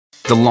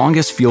The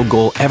longest field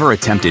goal ever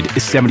attempted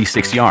is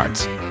 76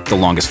 yards. The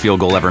longest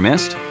field goal ever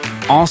missed?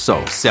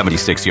 Also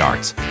 76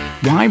 yards.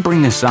 Why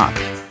bring this up?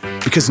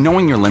 Because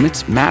knowing your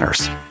limits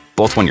matters,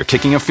 both when you're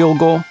kicking a field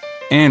goal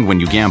and when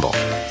you gamble.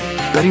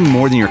 Betting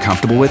more than you're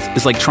comfortable with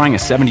is like trying a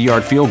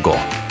 70-yard field goal.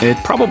 It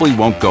probably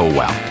won't go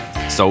well.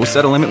 So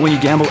set a limit when you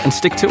gamble and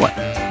stick to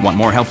it. Want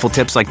more helpful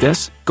tips like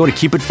this? Go to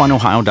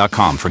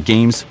keepitfunohio.com for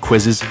games,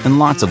 quizzes, and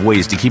lots of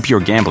ways to keep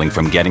your gambling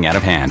from getting out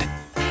of hand.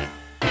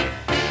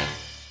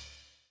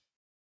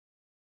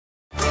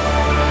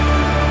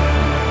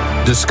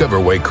 Discover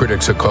why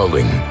critics are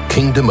calling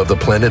Kingdom of the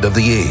Planet of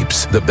the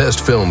Apes the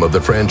best film of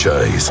the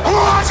franchise.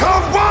 What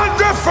a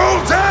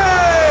wonderful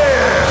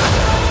day!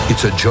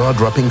 It's a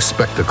jaw-dropping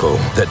spectacle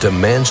that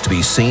demands to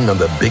be seen on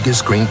the biggest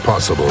screen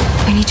possible.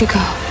 I need to go.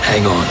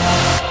 Hang on.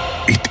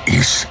 It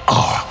is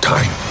our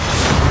time.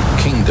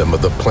 Kingdom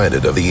of the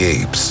Planet of the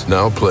Apes.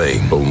 Now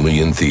playing only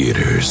in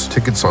theaters.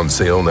 Tickets on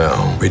sale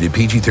now. Rated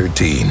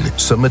PG-13.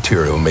 Some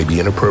material may be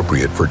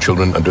inappropriate for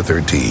children under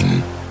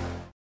 13.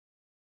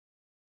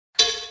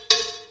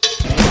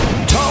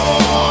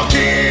 Talk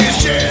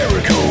is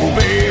Jericho,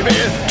 baby.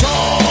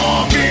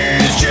 Talk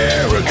is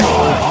Jericho.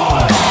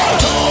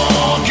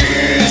 Talk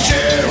is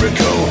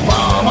Jericho,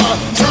 mama.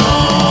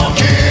 Talk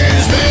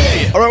is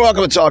me. All right,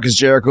 welcome to Talk is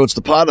Jericho. It's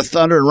the pot of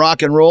thunder and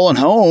rock and roll and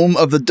home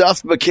of the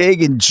Duff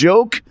McKagan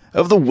joke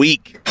of the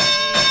week.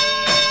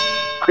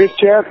 Chris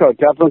Jericho,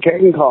 Duff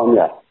McKagan calling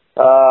you.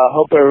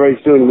 Hope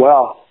everybody's doing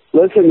well.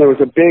 Listen, there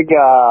was a big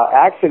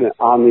accident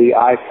on the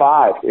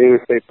I-5,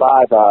 Interstate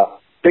 5.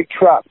 Big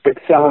truck, big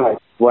semi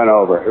went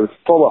over. It was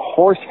full of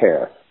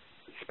horsehair.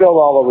 Spilled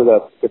all over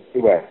the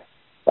freeway.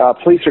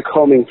 Police are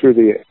combing through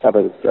the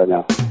evidence right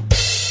now.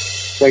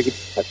 Thank you.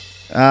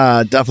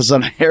 Duff was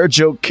on a hair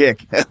joke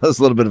kick. That was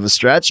a little bit of a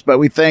stretch, but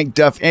we thank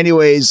Duff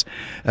anyways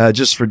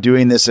just for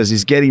doing this as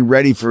he's getting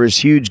ready for his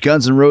huge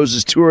Guns N'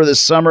 Roses tour this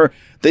summer.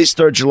 They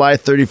start July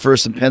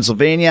 31st in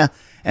Pennsylvania,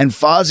 and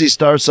Fozzy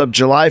starts up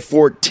July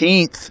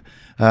 14th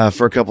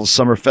for a couple of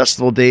summer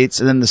festival dates,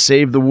 and then the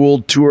Save the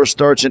World tour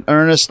starts in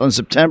earnest on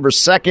September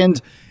 2nd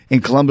in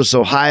Columbus,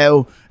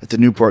 Ohio at the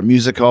Newport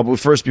Music Hall. But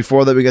first,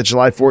 before that, we got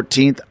July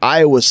 14th,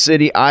 Iowa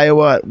City,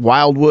 Iowa at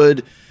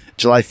Wildwood.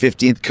 July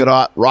 15th,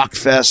 Cadott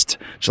Rockfest.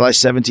 July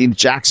 17th,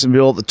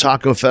 Jacksonville, the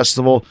Taco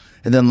Festival.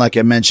 And then, like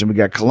I mentioned, we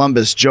got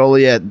Columbus,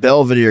 Joliet,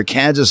 Belvedere,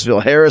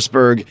 Kansasville,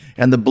 Harrisburg,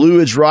 and the Blue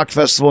Ridge Rock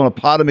Festival in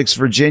Appomattox,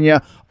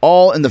 Virginia,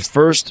 all in the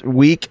first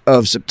week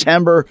of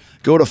September.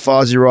 Go to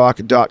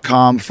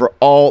FozzyRock.com for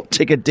all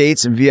ticket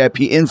dates and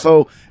VIP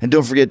info. And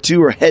don't forget,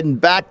 too, we're heading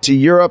back to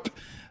Europe,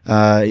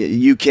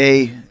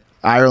 UK,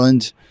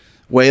 Ireland,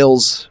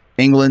 Wales,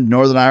 England,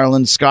 Northern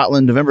Ireland,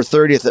 Scotland, November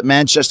 30th at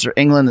Manchester,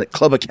 England at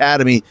Club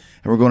Academy.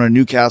 And we're going to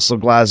Newcastle,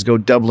 Glasgow,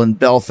 Dublin,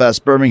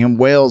 Belfast, Birmingham,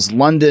 Wales,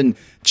 London,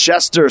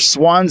 Chester,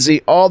 Swansea,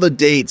 all the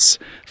dates,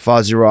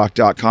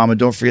 FozzyRock.com. And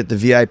don't forget the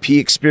VIP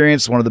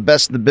experience, one of the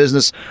best in the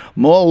business.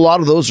 A lot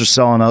of those are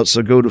selling out,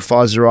 so go to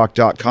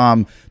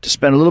FozzyRock.com to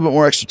spend a little bit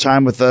more extra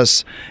time with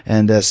us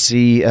and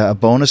see a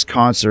bonus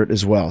concert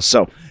as well.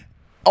 So,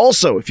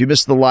 also, if you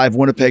missed the live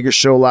Winnipegger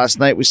show last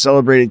night, we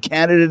celebrated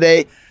Canada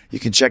Day. You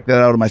can check that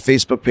out on my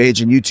Facebook page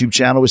and YouTube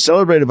channel. We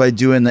celebrated by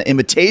doing the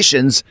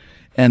imitations,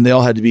 and they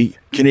all had to be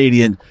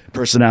Canadian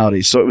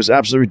personalities. So it was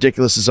absolutely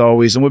ridiculous as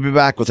always. And we'll be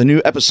back with a new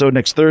episode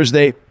next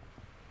Thursday,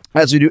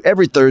 as we do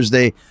every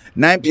Thursday,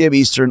 9 p.m.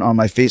 Eastern on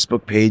my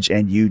Facebook page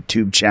and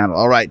YouTube channel.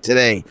 All right,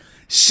 today,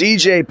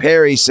 CJ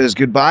Perry says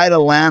goodbye to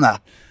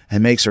Lana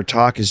and makes her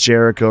Talk is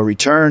Jericho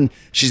return.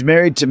 She's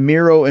married to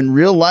Miro in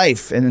real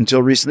life, and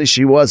until recently,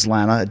 she was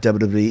Lana at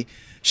WWE.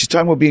 She's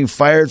talking about being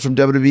fired from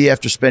WWE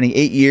after spending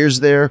 8 years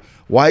there,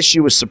 why she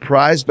was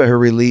surprised by her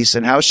release,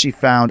 and how she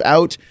found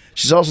out.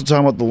 She's also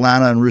talking about the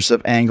Lana and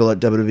Rusev angle at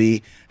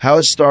WWE, how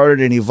it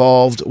started and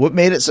evolved, what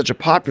made it such a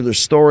popular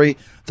story,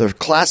 the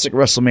classic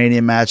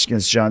WrestleMania match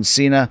against John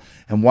Cena,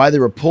 and why they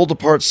were pulled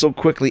apart so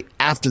quickly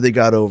after they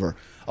got over.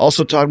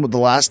 Also talking about the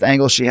last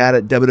angle she had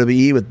at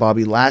WWE with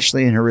Bobby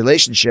Lashley and her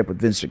relationship with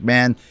Vince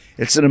McMahon.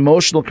 It's an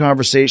emotional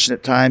conversation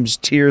at times.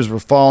 Tears were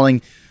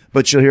falling.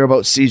 But you'll hear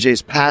about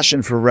CJ's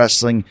passion for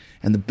wrestling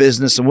and the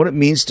business and what it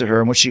means to her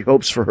and what she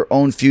hopes for her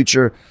own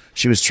future.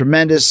 She was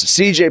tremendous.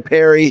 CJ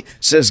Perry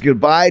says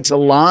goodbye to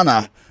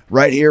Lana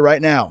right here, right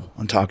now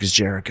on Talk is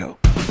Jericho.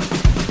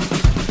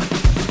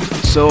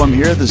 So I'm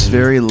here at this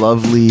very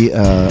lovely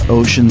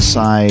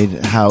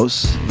oceanside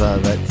house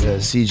that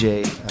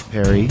CJ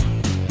Perry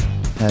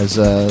has.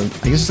 I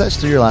guess that's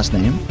still your last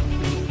name.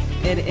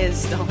 It is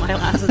still my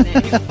last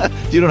name.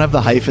 You don't have the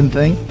hyphen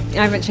thing?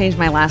 I haven't changed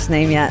my last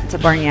name yet to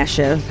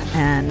Barnyeshiv,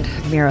 and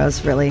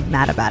Miro's really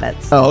mad about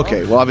it. So. Oh,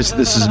 okay. Well, obviously,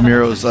 this is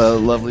Miro's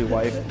lovely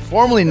wife,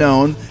 formerly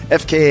known,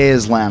 FKA,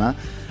 as Lana.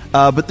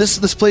 But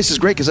this place is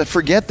great because I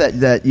forget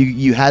that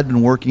you had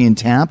been working in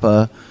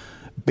Tampa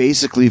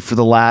basically for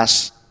the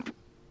last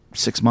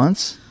 6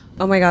 months.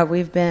 Oh my God,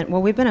 we've been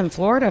in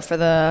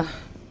Florida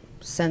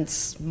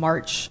since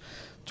March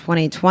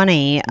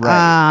 2020.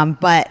 Right.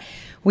 But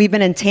we've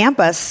been in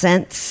Tampa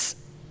since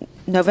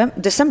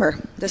December.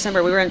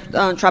 We were in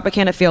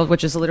Tropicana Field,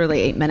 which is literally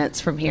 8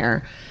 minutes from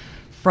here,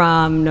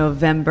 from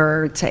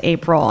November to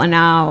April, and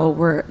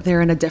now they're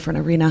in a different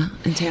arena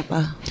in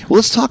Tampa. Well,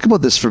 let's talk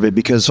about this for a bit,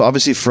 because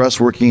obviously for us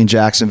working in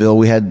Jacksonville,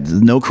 we had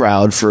no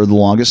crowd for the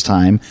longest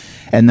time,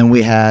 and then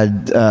we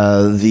had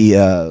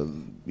the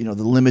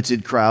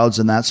limited crowds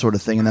and that sort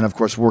of thing, and then of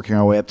course working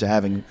our way up to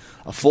having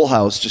a full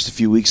house just a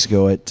few weeks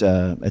ago at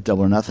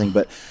Double or Nothing.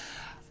 But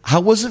how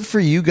was it for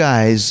you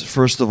guys,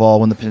 first of all,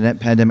 when the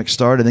pandemic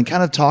started, and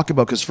kind of talk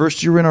about, because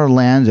first you were in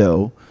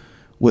Orlando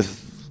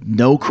with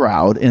no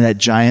crowd in that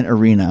giant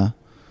arena,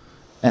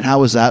 and how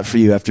was that for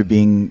you after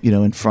being,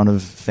 in front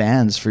of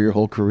fans for your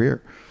whole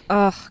career?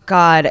 Oh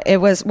God, it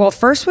was, well,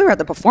 first we were at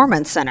the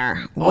Performance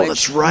Center. Oh,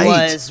 that's right.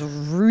 Was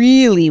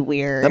really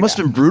weird. That must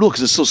have been brutal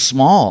because it's so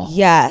small.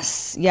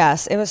 Yes,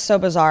 it was so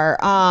bizarre.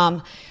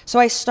 So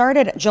I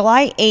started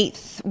July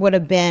 8th would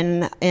have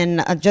been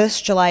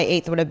July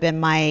 8th would have been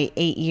my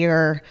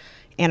 8-year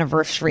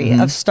anniversary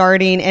of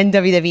starting in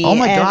WWE. Oh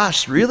my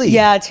gosh, really?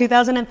 Yeah,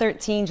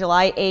 2013,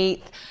 July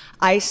 8th.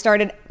 I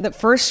started the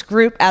first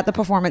group at the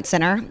Performance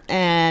Center,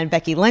 and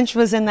Becky Lynch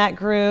was in that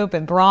group,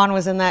 and Braun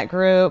was in that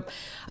group.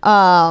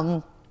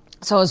 So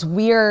it was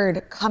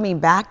weird coming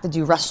back to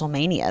do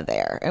WrestleMania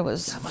there. That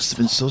must have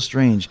been so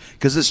strange,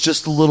 because it's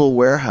just a little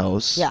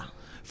warehouse. Yeah.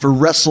 For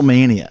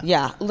WrestleMania.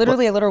 Yeah,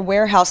 literally a little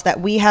warehouse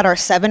that we had our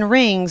 7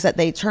 rings that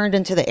they turned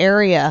into the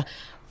area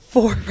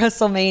for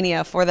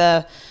WrestleMania for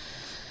the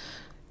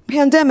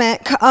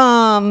pandemic. The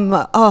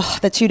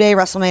 2-day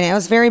WrestleMania. It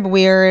was very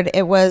weird.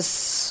 It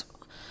was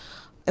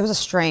a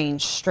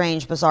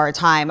strange, bizarre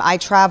time. I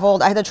had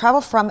to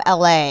travel from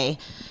LA,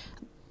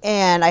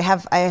 and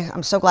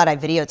I'm so glad I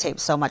videotaped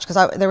so much,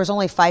 because there was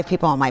only 5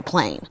 people on my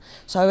plane.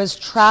 So I was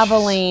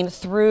traveling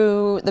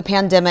through the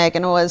pandemic,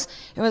 and it was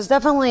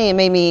definitely, it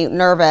made me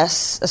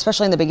nervous,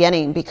 especially in the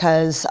beginning,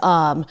 because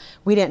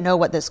we didn't know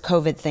what this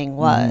COVID thing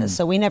was.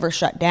 So we never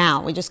shut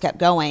down. We just kept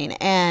going.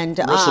 And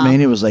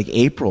WrestleMania was like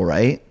April,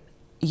 right?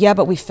 Yeah,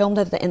 but we filmed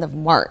at the end of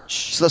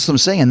March. So that's what I'm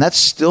saying, and that's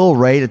still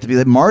right at the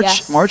beginning.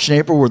 March and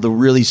April were the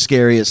really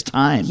scariest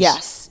times.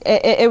 Yes,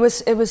 it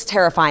was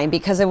terrifying,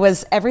 because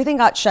everything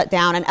got shut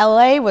down, and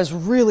LA was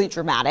really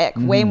dramatic,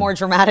 way more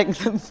dramatic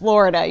than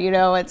Florida.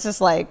 It's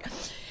just like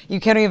you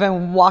can't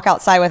even walk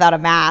outside without a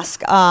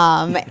mask,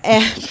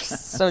 and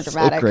so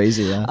dramatic, so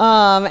crazy.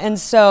 Yeah. And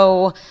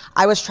so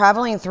I was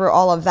traveling through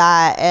all of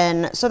that,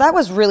 and so that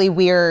was really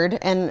weird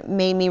and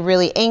made me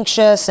really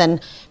anxious. And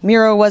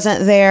Miro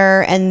wasn't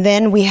there, and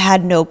then we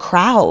had no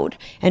crowd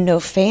and no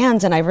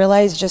fans, and I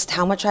realized just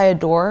how much I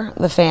adore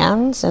the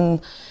fans,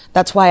 and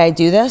that's why I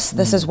do this.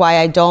 This is why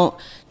I don't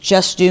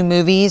just do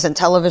movies and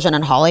television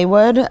and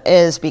Hollywood,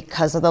 is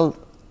because of the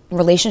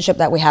relationship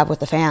that we have with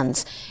the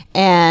fans,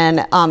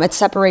 and it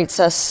separates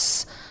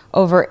us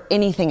over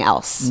anything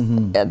else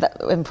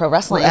in pro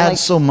wrestling. It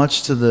adds so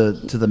much to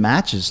the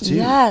matches too.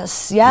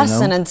 Yes,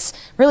 and it's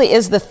really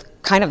is the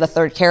kind of the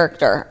third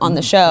character on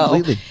the show.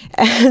 Completely.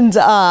 And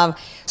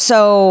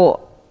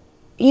so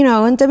in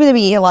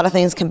WWE, a lot of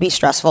things can be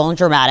stressful and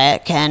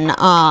dramatic, and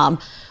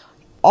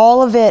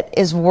all of it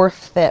is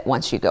worth it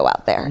once you go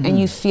out there and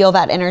you feel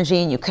that energy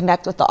and you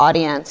connect with the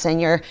audience and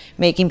you're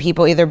making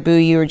people either boo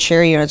you or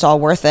cheer you, and it's all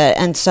worth it.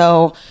 And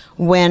so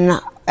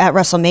at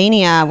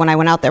WrestleMania, when I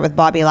went out there with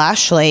Bobby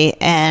Lashley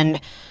and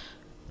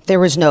there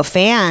was no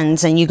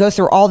fans, and you go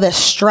through all this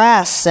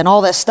stress and all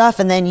this stuff,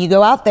 and then you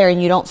go out there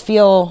and you don't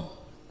feel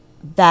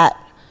that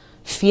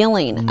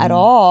feeling at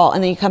all,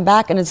 and then you come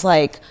back and it's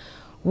like,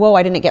 whoa,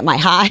 I didn't get my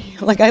high.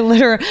 Like I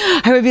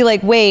would be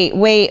like,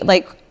 wait,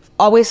 like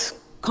always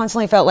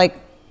constantly felt like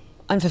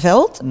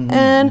unfulfilled.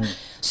 And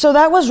so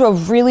that was a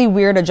really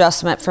weird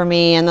adjustment for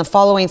me. And the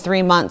following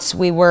 5 months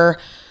we were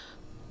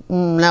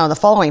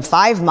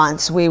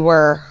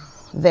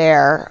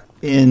there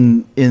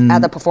in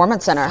at the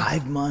Performance Center.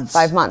 5 months.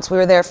 5 months. We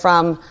were there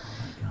from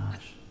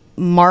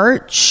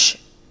March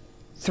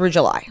through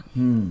July.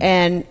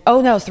 And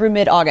through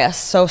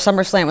mid-August. So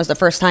SummerSlam was the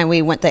first time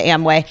we went to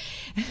Amway.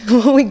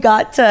 When we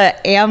got to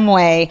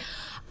Amway,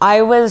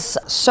 I was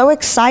so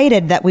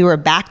excited that we were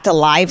back to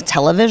live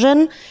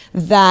television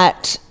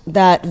that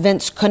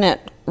Vince couldn't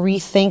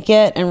rethink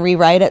it and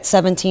rewrite it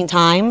 17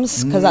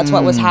 times, because that's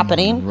what was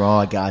happening.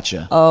 Raw,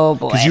 gotcha. Oh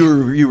boy. Because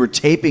you were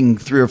taping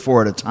 3 or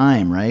 4 at a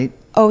time, right?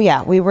 Oh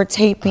yeah, we were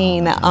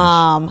taping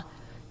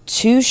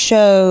 2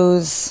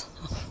 shows.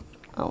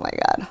 Oh my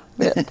God.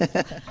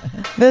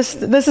 This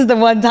is the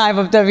one time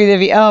of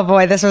WWE. Oh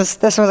boy, this was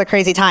a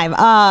crazy time.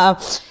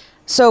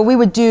 So we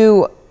would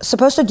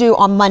supposed to do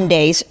on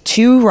Mondays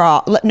 2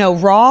 Raw and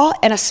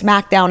a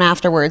SmackDown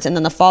afterwards, and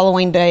then the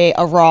following day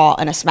a Raw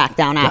and a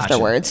SmackDown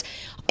afterwards.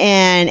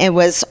 And it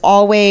was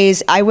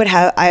always,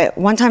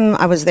 one time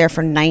I was there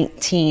for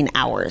 19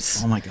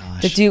 hours. Oh my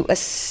gosh. To do a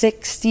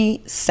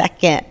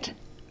 60-second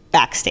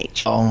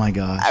backstage. Oh my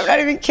gosh. I'm not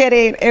even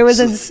kidding. It was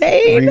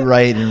insane.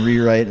 Rewrite and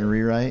rewrite and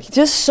rewrite.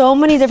 Just so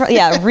many different,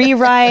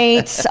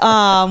 rewrites.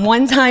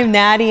 One time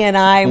Natty and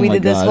I, we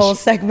did this whole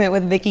segment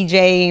with Mickie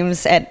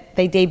James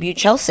they debuted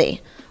Chelsea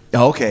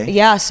Oh, okay.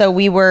 Yeah, so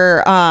we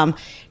were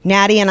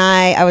Natty and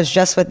I was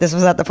just with, this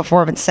was at the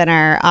Performance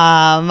Center.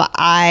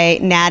 I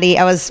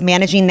was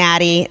managing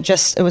Natty.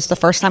 It was the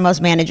first time I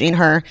was managing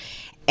her.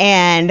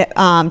 And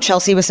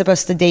Chelsea was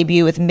supposed to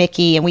debut with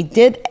Mickey, and we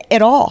did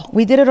it all.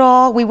 We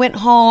went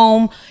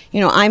home,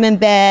 I'm in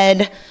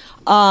bed,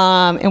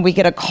 and we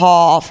get a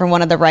call from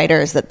one of the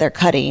writers that they're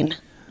cutting.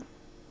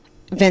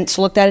 Vince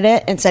looked at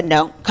it and said,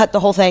 no, cut the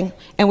whole thing.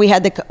 And we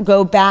had to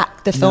go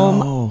back to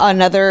film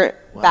another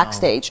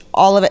backstage.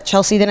 All of it.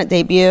 Chelsea didn't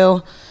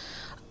debut.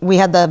 We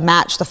had the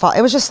match the fall.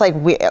 It was just like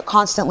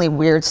constantly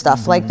weird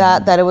stuff like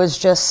that it was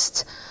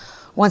just,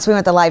 once we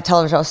went to live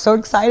television, I was so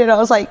excited. I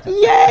was like,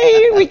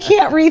 yay, we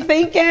can't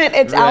rethink it.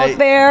 It's out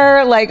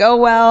there. Like, oh,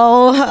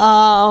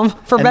 well,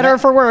 for better or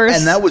for worse.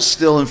 And that was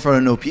still in front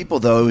of no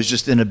people, though. It was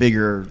just in a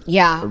bigger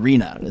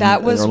arena.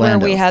 That was where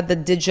we had the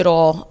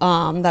digital.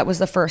 That was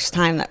the first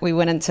time that we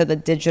went into the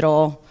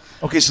digital.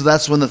 Okay, so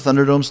that's when the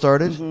Thunderdome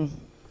started? Mm-hmm.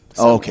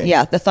 So, okay.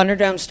 Yeah, the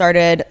Thunderdome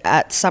started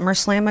at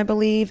SummerSlam, I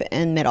believe,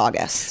 in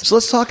mid-August. So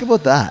let's talk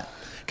about that.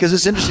 Because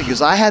it's interesting,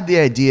 because I had the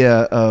idea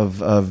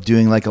of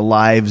doing like a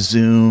live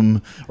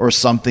Zoom or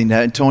something,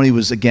 and Tony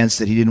was against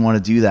it. He didn't want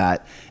to do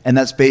that. And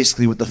that's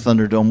basically what the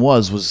Thunderdome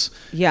was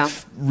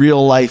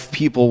real life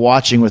people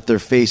watching with their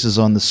faces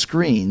on the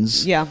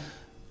screens. Yeah.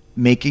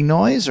 Making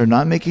noise or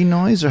not making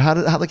noise? Or how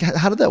did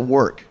that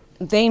work?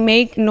 They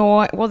make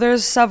noise. Well,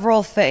 there's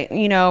several things.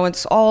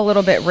 It's all a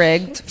little bit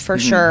rigged for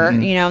sure.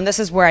 And this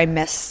is where I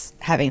miss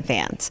having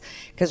fans,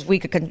 because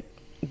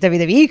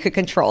WWE could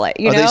control it.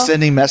 Are they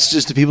sending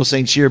messages to people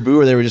saying cheer, boo,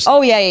 or they were just?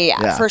 Oh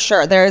yeah, for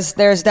sure. There's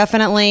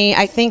definitely.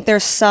 I think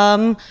there's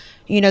some.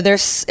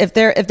 There's if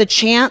the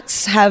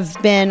chants have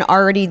been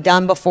already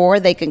done before,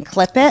 they can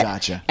clip it.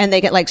 Gotcha. And they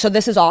get so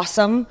this is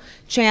awesome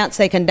chants.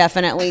 They can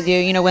definitely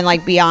do. When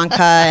like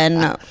Bianca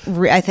and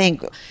I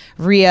think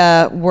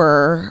Rhea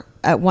were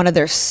at one of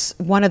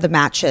the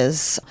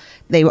matches,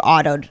 they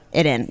autoed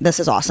it in. This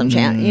is awesome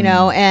chant,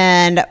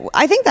 and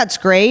I think that's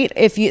great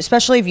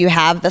especially if you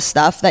have the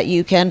stuff that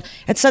you can,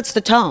 it sets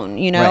the tone,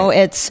 Right.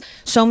 It's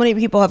so many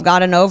people have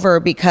gotten over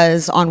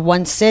because on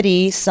One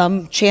City,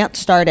 some chant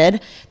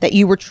started that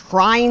you were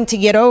trying to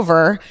get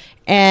over,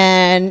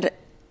 and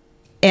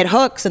it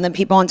hooks, and then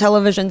people on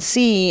television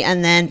see,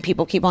 and then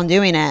people keep on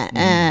doing it.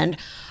 And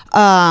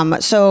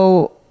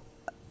so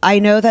I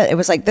know that it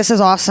was like, this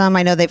is awesome.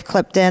 I know they've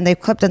clipped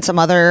in some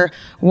other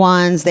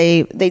ones.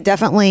 They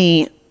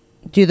definitely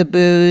do the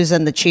boos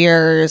and the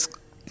cheers,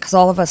 because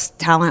all of us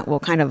talent will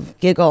kind of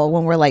giggle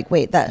when we're like,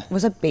 wait, that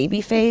was a baby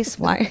face?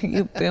 Why are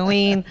you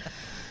booing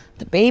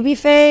the baby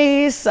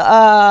face?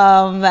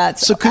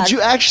 So could you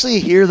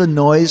actually hear the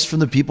noise from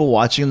the people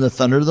watching the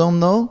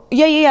Thunderdome, though?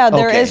 Yeah.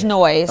 There Okay. is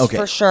noise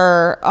for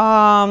sure.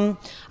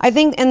 I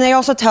think, and they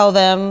also tell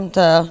them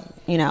to,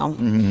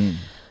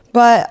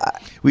 But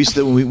we used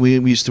to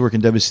work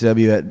in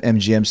WCW at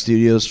MGM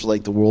Studios for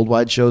like the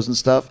worldwide shows and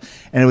stuff,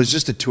 and it was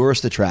just a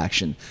tourist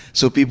attraction.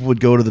 So people would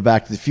go to the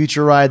Back to the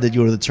Future ride, they'd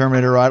go to the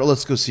Terminator ride. Oh,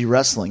 let's go see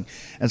wrestling.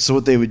 And so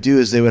what they would do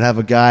is they would have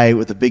a guy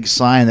with a big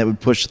sign that would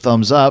push the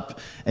thumbs up,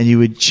 and you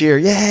would cheer,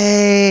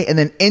 yay, and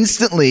then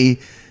instantly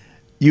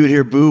you would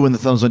hear boo when the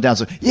thumbs went down.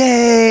 So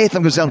yay,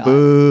 thumb goes down,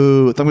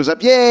 boo, thumb goes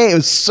up, yay. It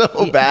was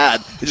so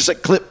bad. It just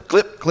like clip,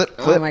 clip, clip,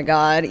 clip. Oh my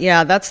God,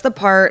 yeah, that's the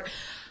part.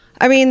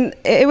 I mean,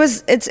 it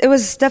was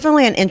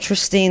definitely an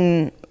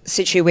interesting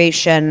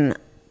situation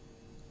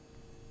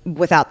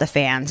without the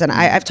fans, and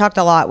I've talked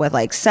a lot with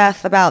like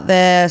Seth about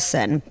this,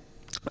 and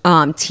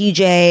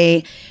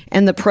TJ,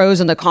 and the pros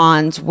and the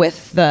cons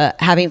with the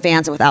having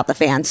fans and without the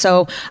fans.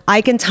 So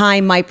I can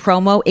time my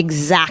promo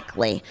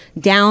exactly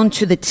down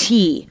to the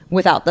T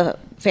without the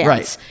fans.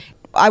 Right.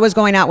 I was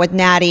going out with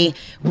Natty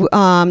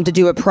to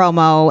do a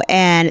promo,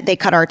 and they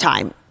cut our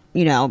time.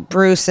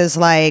 Bruce is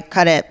like,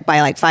 cut it by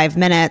like 5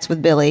 minutes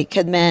with Billy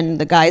Kidman.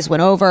 The guys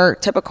went over,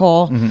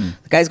 typical. The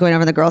guys going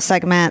over the girl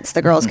segments.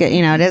 The girls get,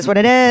 it is what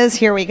it is.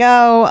 Here we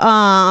go.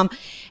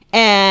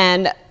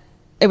 And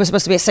it was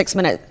supposed to be a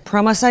 6-minute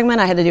promo segment.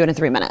 I had to do it in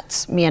 3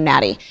 minutes, me and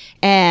Natty.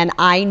 And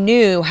I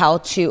knew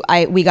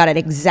we got it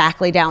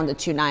exactly down to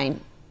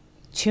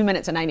 2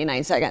 minutes and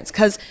 99 seconds,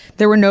 because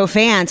there were no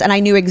fans, and I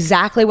knew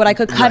exactly what I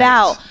could cut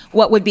out,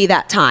 what would be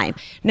that time.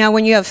 Now,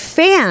 when you have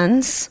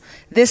fans,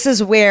 this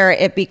is where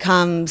it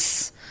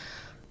becomes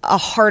a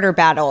harder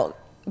battle,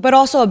 but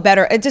also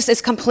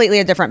it's completely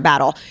a different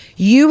battle.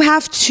 You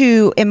have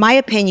to, in my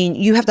opinion,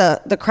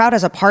 the crowd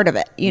as a part of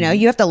it,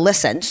 you have to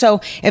listen.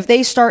 So if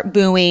they start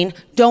booing,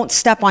 don't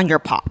step on your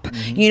pop,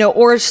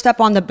 or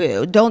step on the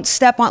boo. Don't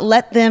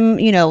let them,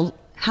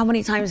 how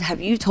many times have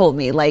you told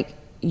me, like,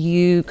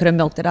 you could have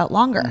milked it out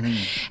longer?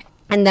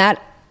 And that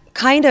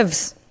kind of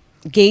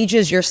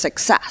gauges your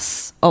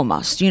success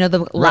almost.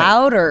 The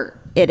louder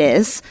it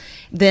is,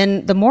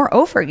 then the more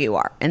over you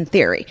are, in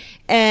theory.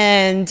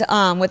 And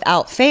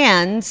without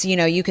fans,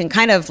 you can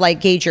kind of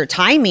like gauge your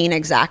timing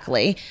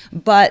exactly,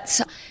 but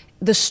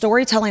the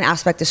storytelling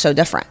aspect is so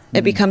different.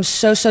 It becomes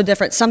so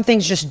different. Some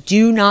things just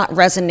do not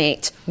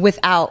resonate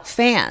without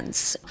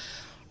fans.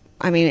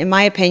 I mean, in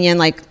my opinion,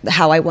 like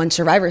how I won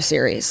Survivor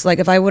Series. Like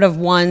if I would have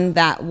won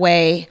that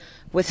way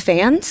with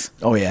fans,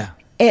 Oh yeah.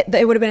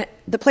 it would have been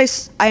the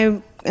place I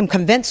am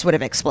convinced would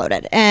have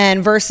exploded.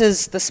 And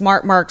versus the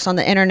smart marks on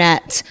the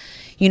internet,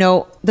 you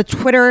know, the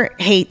Twitter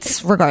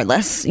hates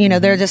regardless. You know,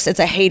 they're just, it's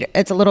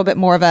a little bit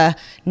more of a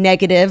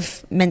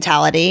negative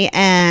mentality.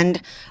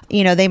 And,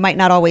 you know, they might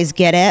not always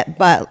get it,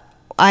 but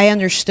I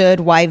understood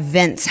why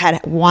Vince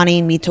had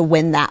wanting me to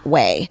win that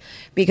way.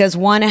 Because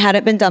one, it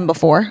hadn't been done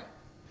before.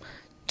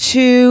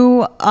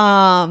 Two,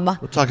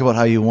 We'll talk about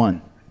how you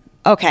won.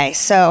 okay,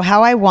 so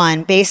how I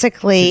won,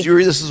 basically.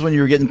 This is when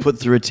you were getting put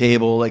through a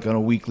table like on a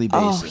weekly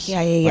Oh, basis.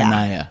 yeah. By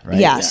Naya, right?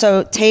 Yeah,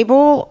 so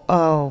table,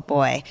 oh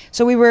boy.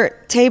 So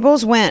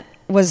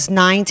was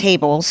 9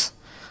 tables.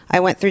 I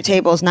went through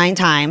tables 9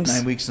 times.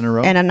 9 weeks in a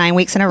row? And 9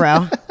 weeks in a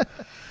row.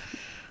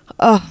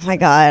 Oh my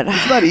God.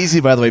 It's not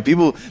easy, by the way.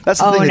 People, that's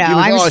the Oh, thing. That no,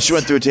 people go, I'm she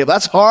went through a table.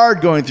 That's hard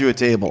going through a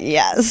table.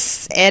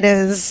 Yes, it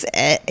is.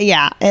 It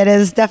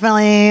is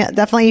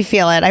definitely you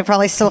feel it. I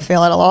probably still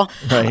feel it a little.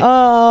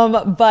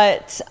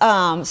 Right.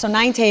 So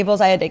 9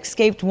 tables. I had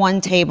escaped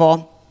 1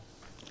 table.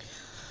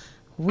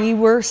 We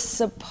were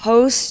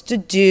supposed to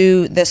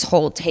do this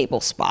whole table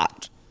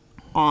spot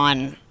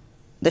on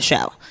the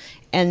show.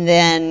 And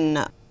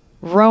then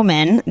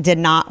Roman did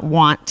not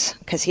want,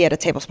 because he had a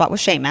table spot with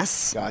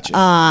Sheamus. Gotcha.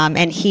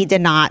 And he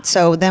did not.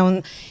 So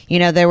then, you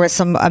know, there was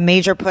a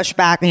major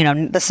pushback, you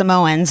know, the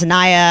Samoans,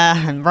 Naya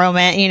and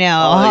Roman, you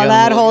know, they got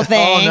that a whole little-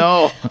 thing.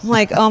 oh, no. I'm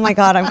like, oh my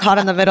God, I'm caught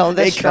in the middle of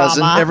this Hey,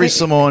 cousin. drama. Every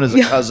Samoan is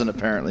a cousin,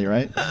 apparently,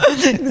 right?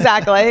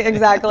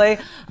 exactly.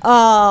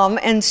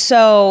 And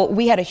so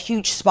we had a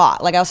huge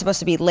spot. Like I was supposed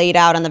to be laid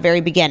out in the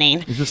very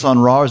beginning. Is this on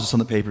Raw or is this on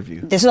the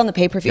pay-per-view? This is on the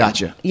pay-per-view.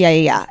 Gotcha.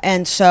 Yeah.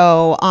 And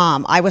so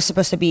I was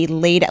supposed to be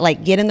laid, like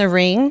get in the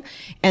ring,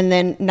 and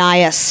then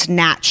Naya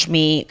snatched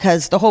me,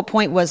 because the whole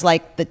point was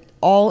like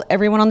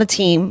everyone on the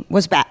team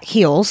was back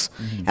heels.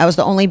 I was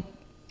the only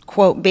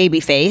quote baby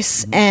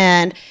face,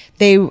 and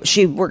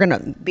she were gonna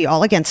be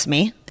all against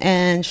me,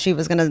 and she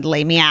was gonna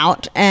lay me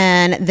out.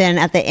 And then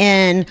at the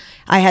end,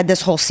 I had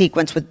this whole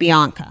sequence with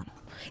Bianca,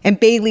 and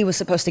Bayley was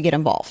supposed to get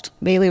involved.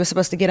 Bayley was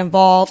supposed to get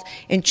involved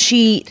and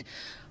cheat,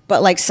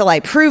 but like still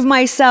I proved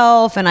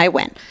myself and I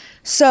win.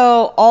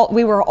 So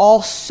we were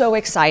all so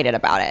excited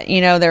about it.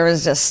 You know, there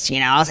was just, you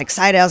know, I was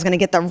excited I was going to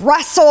get the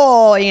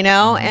wrestle, you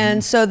know?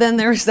 And so then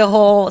there's the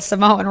whole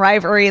Samoan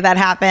rivalry that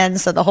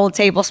happened. So the whole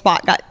table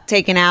spot got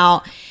taken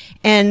out.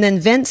 And then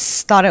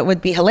Vince thought it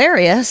would be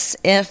hilarious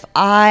if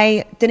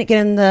I didn't get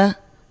in the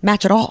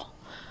match at all.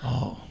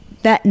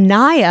 That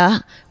Naya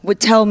would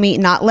tell me,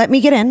 not let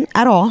me get in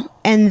at all.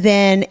 And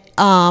then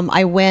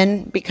I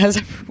win because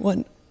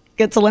everyone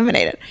gets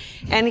eliminated.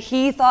 And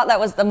he thought that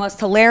was the most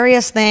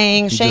hilarious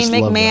thing. Shane just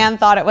loved McMahon that.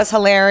 thought it was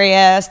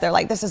hilarious. They're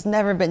like, this has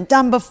never been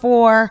done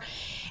before.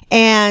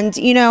 And,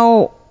 you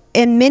know,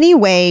 in many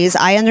ways,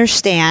 I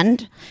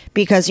understand,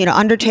 because, you know,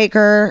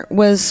 Undertaker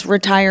was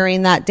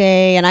retiring that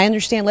day, and I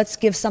understand, let's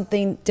give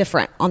something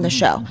different on the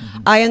show.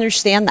 I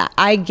understand that.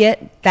 I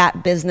get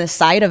that business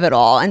side of it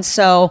all. And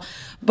so,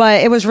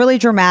 but it was really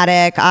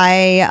dramatic.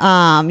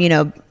 You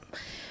know,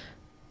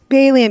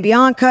 Bayley and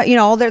Bianca, you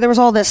know, there was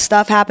all this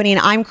stuff happening.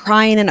 I'm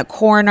crying in a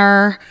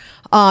corner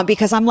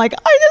because I'm like,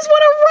 I just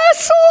want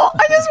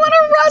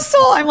to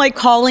wrestle. I'm like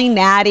calling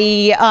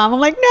Natty. I'm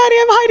like, Natty,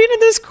 I'm hiding in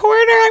this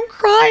corner. I'm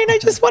crying. I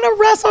just want to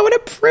wrestle. I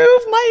want to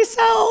prove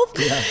myself.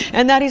 Yeah.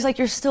 And Natty's like,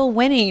 you're still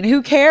winning.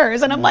 Who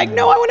cares? And I'm like,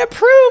 no, I want to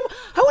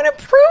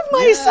prove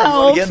myself.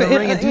 I wanna get in the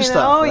ring and do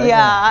stuff, right?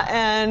 Yeah.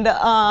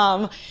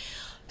 And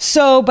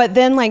so, but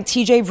then like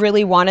TJ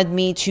really wanted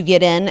me to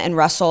get in and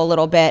wrestle a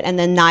little bit, and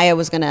then Naya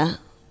was gonna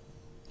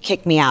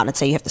kick me out and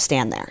say you have to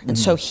stand there. And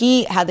so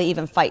he had to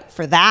even fight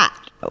for that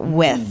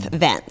with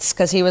Vince,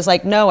 because he was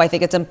like, no, I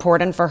think it's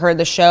important for her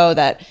to show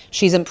that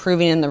she's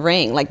improving in the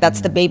ring. Like that's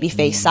the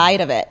babyface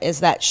side of it, is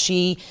that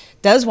she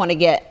does want to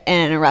get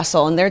in and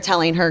wrestle, and they're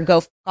telling her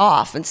go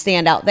off and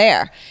stand out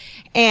there.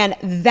 And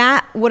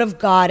that would have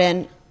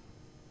gotten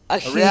a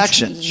huge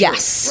reaction.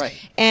 Yes. Sure.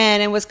 Right.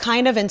 And it was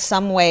kind of, in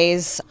some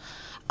ways,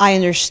 I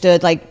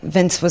understood, like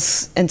Vince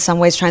was in some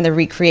ways trying to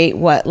recreate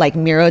what like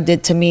Miro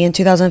did to me in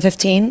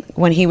 2015,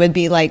 when he would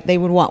be like, we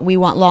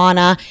want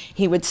Lana.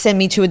 He would send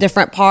me to a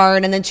different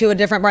part and then to a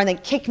different part and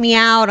then kick me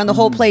out and the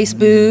whole place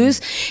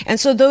boos. And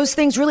so those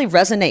things really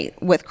resonate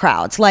with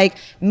crowds. Like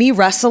me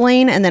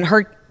wrestling and then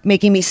her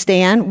making me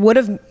stand would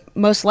have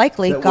most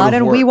likely That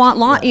gotten would've we want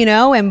worked. Lana, you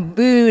know, and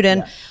booed.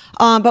 And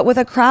but with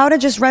a crowd, it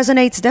just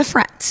resonates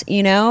different,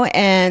 you know.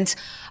 And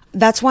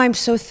that's why I'm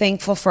so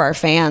thankful for our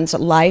fans,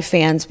 live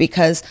fans,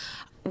 because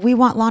We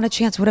Want Lana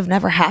Chance would have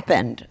never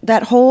happened.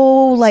 That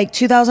whole like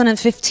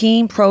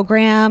 2015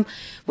 program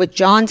with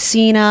John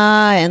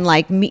Cena and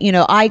like me, you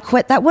know, I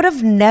Quit, that would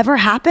have never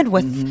happened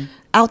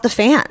without the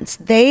fans.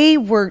 They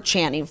were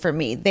chanting for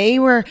me.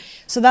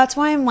 So that's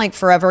why I'm like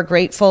forever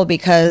grateful,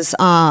 because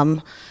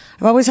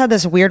I've always had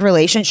this weird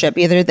relationship.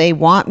 Either they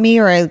want me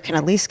or I can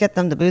at least get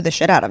them to boo the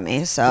shit out of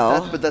me.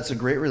 So, But that's a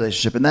great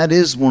relationship. And that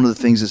is one of the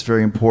things that's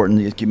very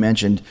important, like you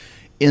mentioned,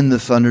 in the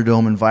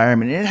Thunderdome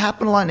environment. And it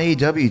happened a lot in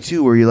AEW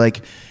too, where you're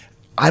like,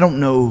 I don't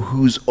know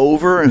who's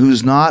over and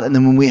who's not. And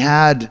then when we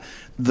had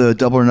the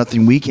Double or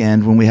Nothing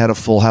weekend, when we had a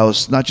full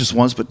house, not just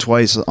once but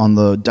twice on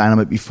the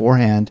Dynamite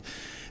beforehand,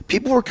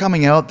 people were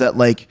coming out that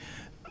like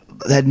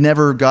had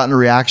never gotten a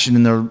reaction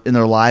in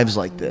their lives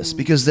like this,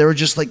 because they were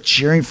just like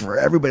cheering for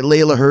everybody.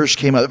 Layla Hirsch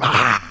came out,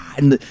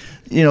 and the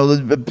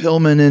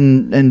Pillman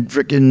and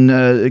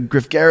frickin'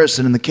 Griff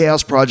Garrison and the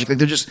Chaos Project, like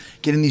they're just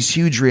getting these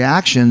huge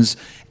reactions,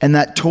 and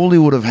that totally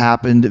would have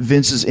happened.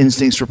 Vince's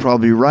instincts were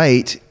probably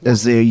right,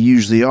 as they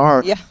usually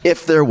are,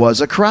 if there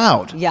was a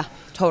crowd. Yeah.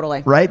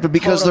 Totally. Right? But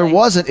because there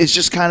wasn't, it's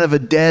just kind of a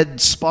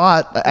dead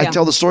spot. I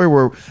tell the story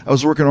where I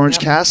was working Orange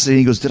Cassidy, and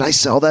he goes, "Did I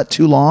sell that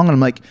too long?" And I'm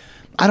like,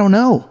 I don't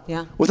know.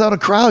 Yeah. Without a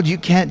crowd, you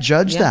can't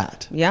judge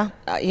that. Yeah.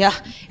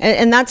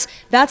 And that's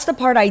the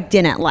part I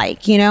didn't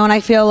like, and I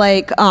feel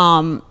like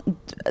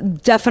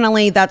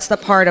definitely that's the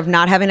part of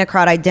not having a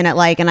crowd I didn't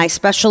like. And I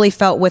especially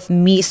felt with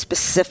me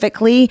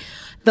specifically,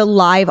 the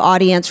live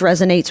audience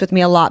resonates with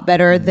me a lot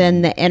better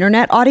than the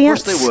internet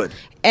audience. Of course they would.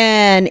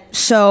 And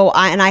so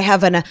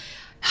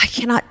I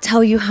cannot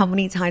tell you how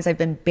many times I've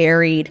been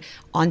buried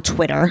on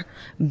Twitter,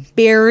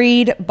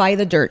 buried by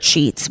the dirt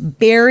sheets,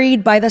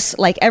 buried by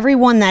like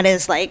everyone that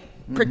is like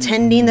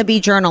pretending to be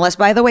journalists.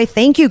 By the way,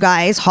 thank you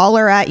guys.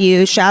 Holler at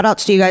you. Shout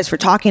outs to you guys for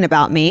talking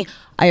about me.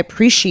 I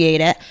appreciate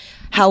it.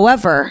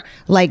 However,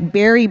 like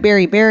bury.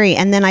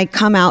 And then I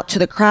come out to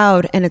the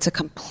crowd and it's a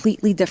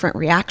completely different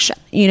reaction.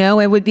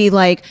 It would be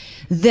like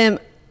them.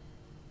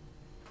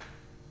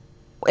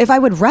 If I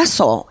would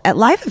wrestle at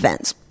live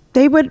events,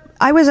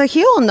 I was a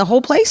heel and the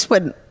whole place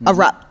would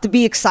erupt to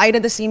be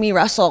excited to see me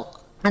wrestle.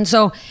 And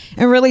so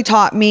it really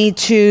taught me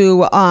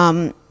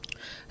to,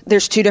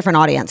 there's two different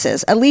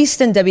audiences, at least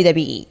in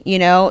WWE,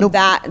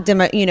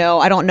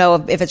 I don't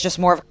know if it's just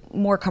more,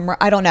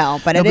 I don't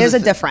know, but it is a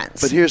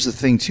difference. But here's the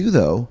thing too,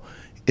 though,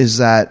 is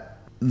that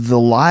the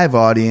live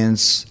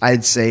audience,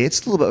 I'd say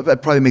it's a little bit,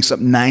 it probably makes up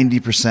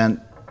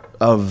 90%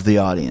 of the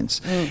audience,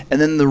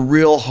 and then the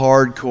real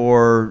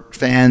hardcore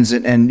fans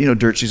and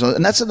dirt sheets,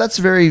 and that's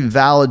very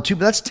valid too.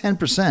 But that's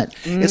 10%.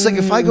 It's like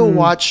if I go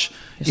watch,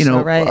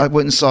 I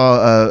went and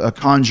saw a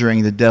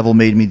Conjuring, The Devil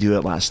Made Me Do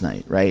It last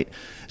night, right?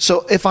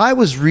 So if I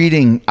was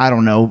reading, I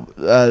don't know,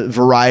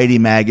 Variety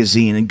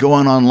magazine and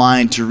going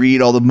online to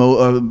read all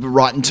the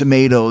Rotten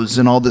Tomatoes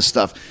and all this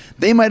stuff,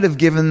 they might have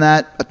given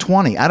that a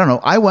 20. I don't know.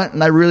 I went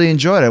and I really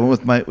enjoyed it. I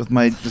went with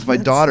my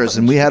daughters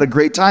and we had a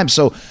great time.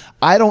 So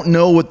I don't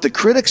know what the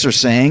critics are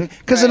saying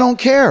because I don't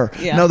care.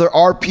 Yeah. Now there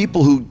are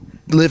people who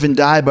live and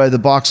die by the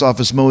box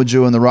office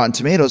mojo and the Rotten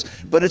Tomatoes,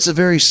 but it's a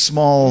very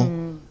small.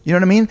 You know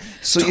what I mean?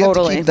 So you have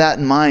to keep that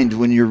in mind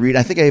when you're reading.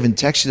 I think I even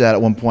texted you that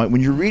at one point. When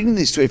you're reading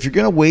these two, if you're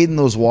going to wade in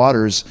those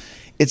waters,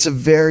 it's a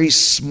very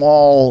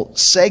small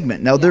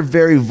segment. Now, they're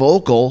very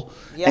vocal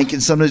and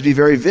can sometimes be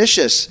very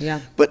vicious,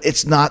 but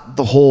it's not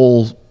the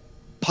whole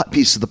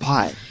piece of the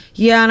pie.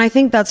 Yeah, and I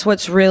think that's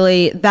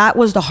that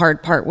was the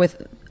hard part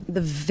with the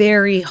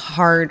very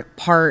hard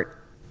part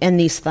in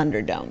these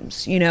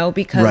Thunderdomes,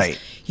 because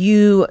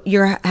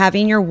you're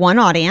having your one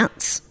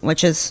audience,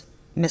 which is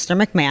Mr.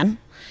 McMahon.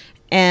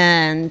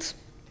 And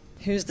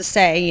who's to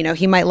say,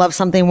 he might love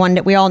something one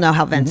day. We all know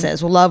how Vince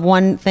is. We'll love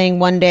one thing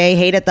one day,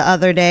 hate it the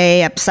other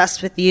day,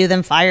 obsessed with you,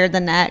 then fired the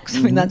next. I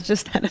mean, that's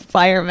just an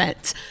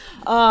environment.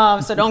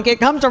 So don't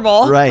get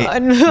comfortable.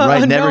 Right.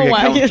 Never get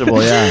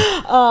comfortable.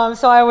 Yeah.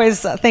 So I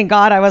always, thank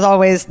God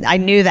I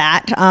knew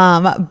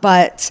that.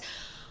 But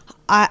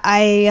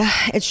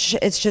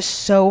it's just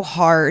so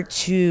hard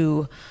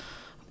to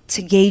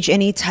gauge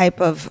any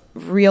type of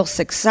real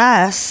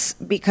success,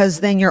 because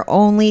then your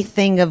only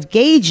thing of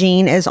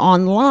gauging is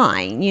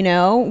online,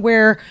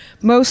 where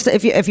most,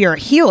 if you're a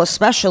heel,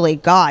 especially,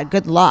 God,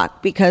 good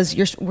luck, because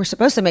we're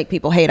supposed to make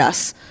people hate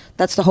us.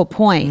 That's the whole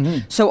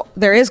point. So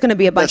there is going to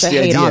be a bunch of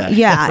hate on.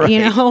 Yeah.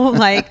 Right.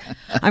 Like,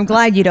 I'm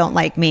glad you don't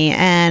like me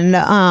and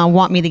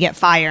want me to get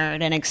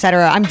fired and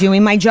etc. I'm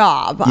doing my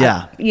job.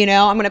 Yeah.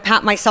 I'm going to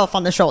pat myself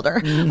on the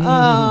shoulder.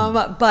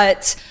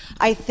 But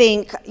I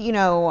think,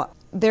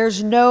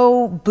 there's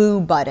no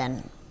boo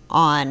button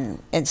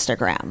on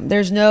Instagram.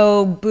 There's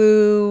no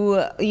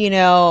boo,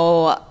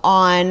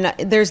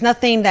 there's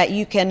nothing that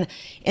you can,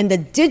 in the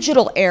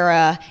digital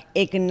era,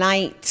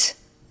 ignite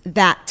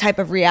that type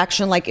of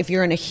reaction. Like if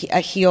you're in a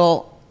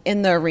heel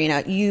in the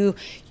arena, you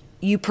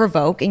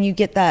provoke and you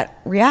get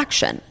that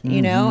reaction,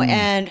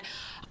 and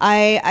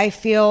I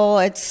feel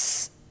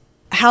it's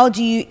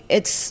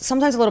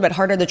sometimes a little bit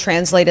harder to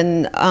translate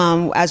in,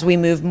 as we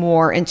move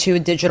more into a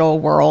digital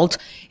world,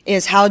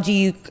 is how do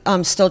you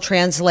still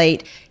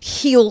translate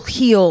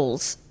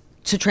heels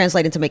to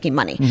translate into making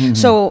money?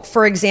 So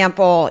for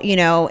example,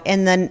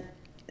 in the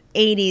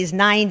 80s,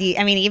 90s,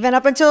 I mean, even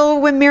up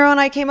until when Miro and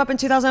I came up in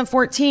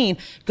 2014,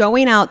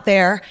 going out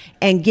there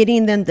and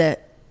getting them to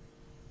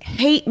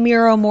hate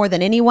Miro more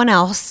than anyone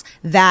else,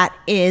 that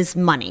is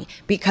money,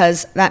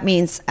 because that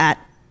means at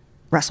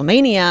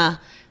WrestleMania,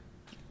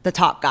 the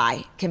top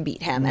guy can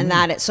beat him.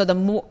 And so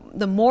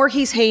the more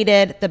he's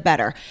hated, the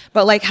better.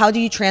 But like, how do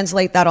you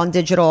translate that on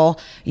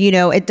digital? You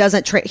know, it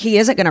doesn't, he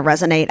isn't going to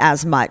resonate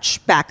as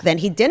much back then.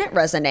 He didn't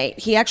resonate.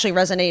 He actually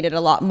resonated a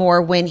lot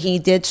more when he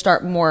did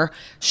start more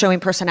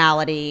showing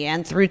personality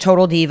and through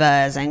Total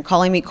Divas and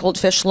calling me Cold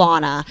Fish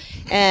Lana.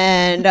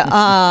 And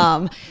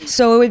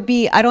so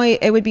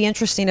it would be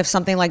interesting if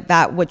something like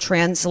that would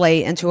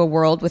translate into a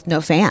world with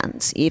no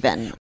fans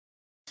even.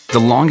 The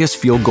longest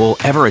field goal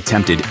ever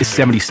attempted is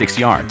 76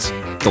 yards.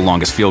 The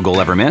longest field goal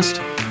ever missed?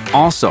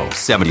 Also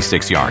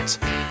 76 yards.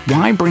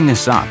 Why bring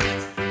this up?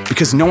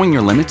 Because knowing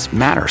your limits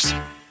matters,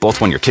 both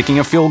when you're kicking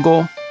a field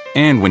goal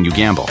and when you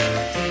gamble.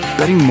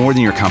 Betting more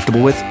than you're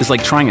comfortable with is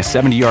like trying a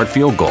 70-yard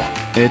field goal.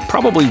 It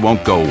probably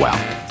won't go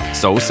well.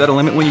 So set a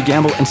limit when you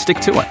gamble and stick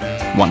to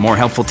it. Want more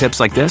helpful tips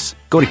like this?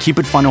 Go to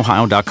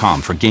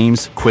keepitfunohio.com for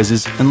games,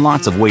 quizzes, and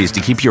lots of ways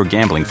to keep your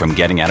gambling from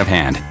getting out of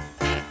hand.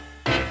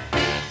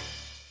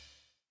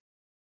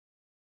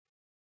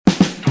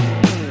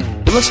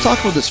 Let's talk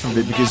about this for a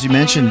bit, because you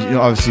mentioned,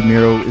 obviously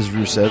Miro is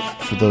Rusev,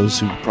 for those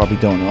who probably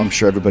don't know. I'm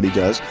sure everybody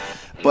does.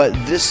 But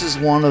this is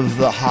one of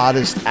the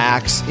hottest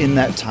acts in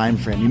that time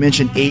frame. You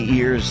mentioned 8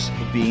 years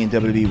of being in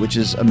WWE, which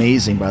is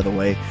amazing, by the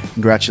way.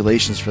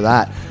 Congratulations for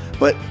that.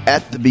 But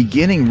at the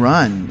beginning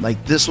run,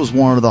 like, this was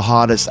one of the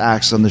hottest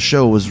acts on the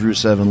show, was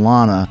Rusev and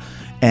Lana.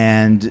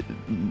 And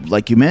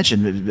like you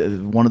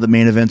mentioned, one of the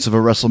main events of a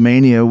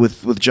WrestleMania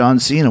with John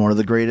Cena, one of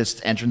the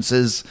greatest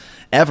entrances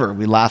ever.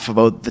 We laugh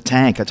about the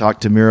tank. I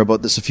talked to Miro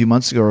about this a few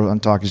months ago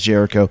on Talk is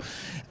Jericho.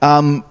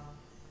 Let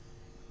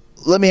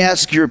me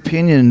ask your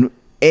opinion.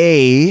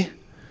 A,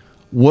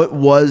 what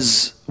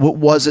was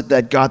it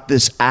that got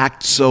this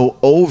act so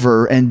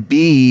over? And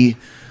B,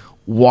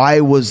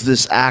 why was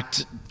this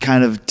act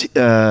kind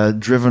of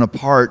driven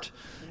apart,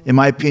 in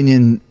my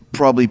opinion,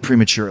 probably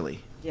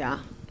prematurely? Yeah,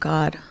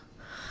 God.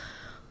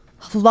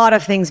 A lot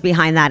of things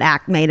behind that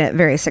act made it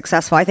very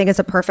successful. I think it's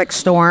a perfect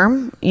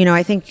storm.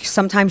 I think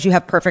sometimes you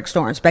have perfect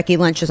storms. Becky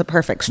Lynch is a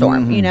perfect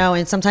storm,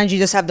 and sometimes you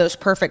just have those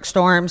perfect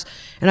storms.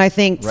 And I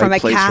think from a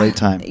place, right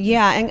time.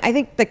 Yeah, and I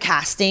think the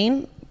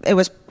casting, it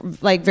was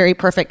like very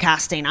perfect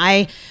casting.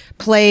 I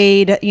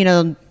played,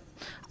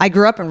 I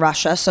grew up in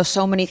Russia,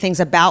 so many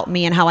things about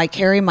me and how I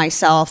carry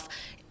myself,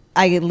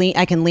 I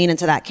can lean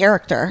into that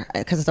character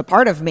because it's a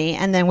part of me.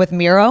 And then with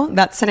Miro,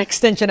 that's an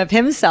extension of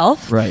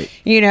himself. Right.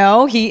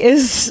 He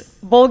is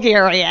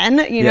Bulgarian,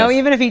 Yes.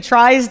 even if he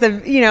tries to,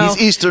 He's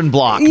Eastern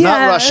Bloc, Yes,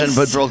 not Russian,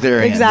 but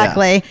Bulgarian.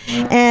 Exactly.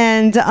 Yeah.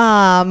 And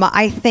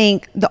I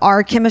think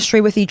our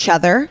chemistry with each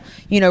other,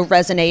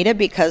 resonated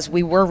because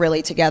we were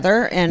really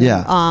together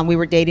and we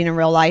were dating in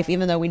real life,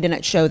 even though we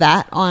didn't show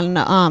that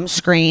on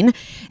screen.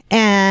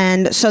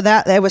 And so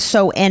that it was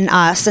so in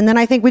us. And then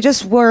I think we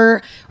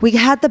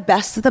had the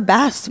best of the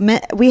best.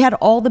 We had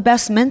all the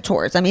best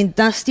mentors. I mean,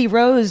 Dusty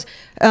Rose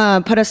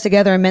put us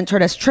together and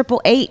mentored us.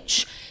 Triple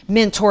H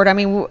mentored. I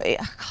mean,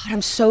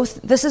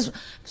 God, this is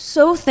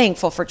so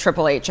thankful for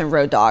Triple H and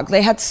Road Dogg.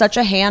 They had such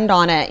a hand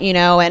on it,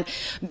 and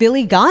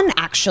Billy Gunn,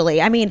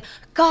 actually. I mean,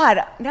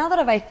 God, now that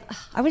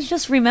I was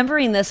just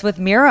remembering this with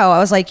Miro, I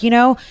was like,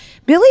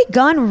 Billy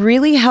Gunn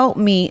really helped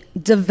me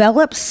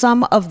develop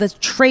some of the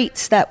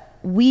traits that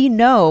we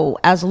know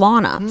as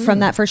Lana from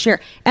that first year,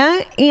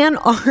 and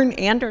Arn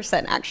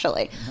Anderson,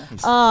 actually.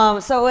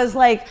 Nice. So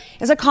it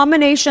was a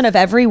combination of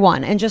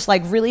everyone and just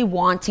like really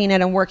wanting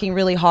it and working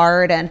really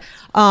hard. And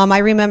I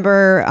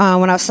remember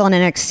when I was still in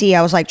NXT,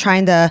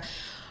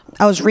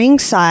 I was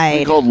ringside.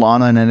 You called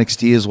Lana in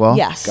NXT as well?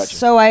 Yes. Gotcha.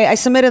 So I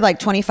submitted like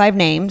 25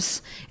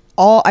 names.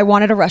 I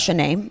wanted a Russian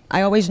name.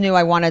 I always knew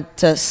I wanted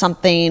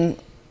something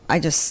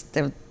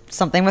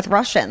with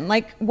Russian.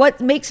 Like,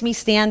 what makes me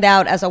stand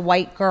out as a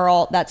white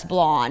girl that's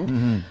blonde?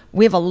 Mm-hmm.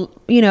 We have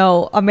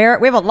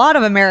we have a lot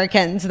of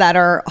Americans that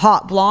are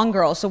hot blonde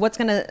girls. So what's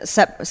going to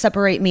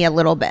separate me a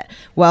little bit?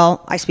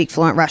 Well, I speak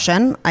fluent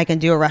Russian. I can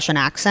do a Russian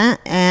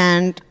accent,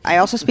 and I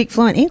also speak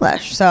fluent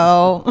English.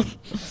 So,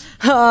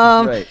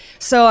 right.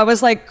 So I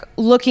was like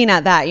looking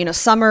at that.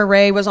 Summer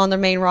Rae was on the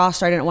main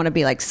roster. I didn't want to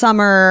be like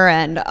Summer,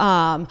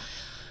 and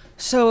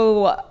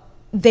so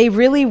they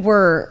really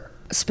were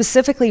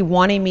specifically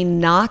wanting me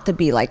not to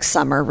be like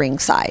Summer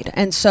ringside.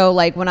 And so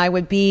like when I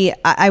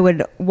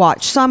would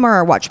watch Summer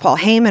or watch Paul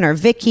Heyman or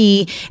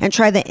Vicky and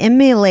try to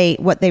emulate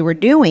what they were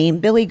doing,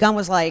 Billy Gunn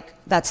was like,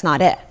 that's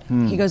not it.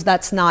 He goes,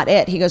 that's not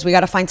it. He goes, we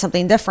got to find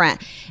something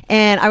different.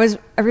 And I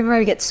remember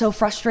I get so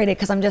frustrated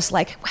because I'm just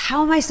like,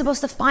 how am I supposed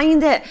to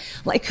find it?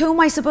 Like, who am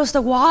I supposed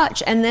to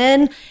watch? And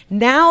then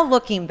now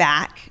looking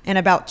back and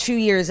about 2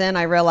 years in,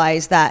 I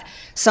realized that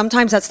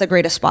sometimes that's the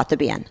greatest spot to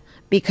be in,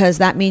 because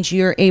that means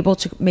you're able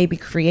to maybe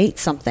create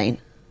something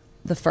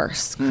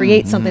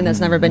create something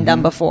that's never been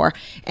done before.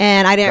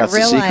 And I didn't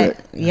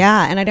realize,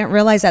 and I didn't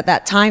realize at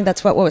that time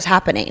that's what was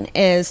happening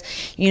is,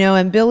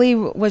 and Billy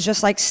was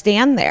just like,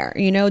 stand there,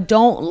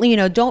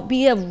 don't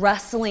be a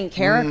wrestling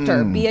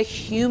character, be a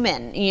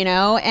human,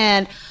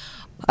 and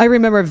I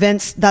remember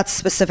Vince, that's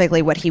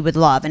specifically what he would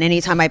love. And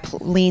anytime I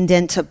leaned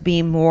into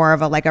being more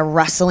of a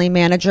wrestling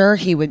manager,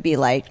 he would be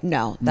like,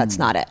 no, that's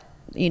not it.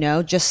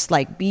 Just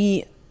like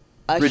be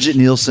Bridget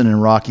Nielsen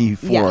and Rocky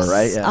IV, yes.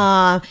 right?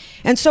 Yeah.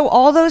 And so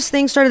all those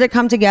things started to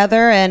come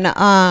together,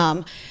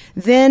 and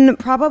then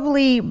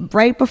probably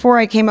right before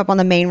I came up on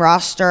the main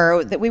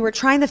roster, that we were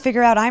trying to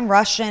figure out, I'm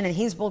Russian and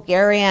he's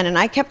Bulgarian, and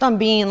I kept on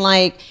being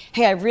like,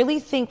 hey, I really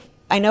think,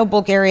 I know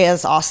Bulgaria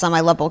is awesome,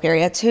 I love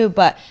Bulgaria too,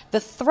 but the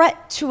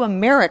threat to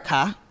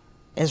America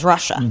is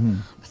Russia.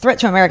 The threat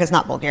to America is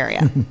not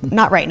Bulgaria,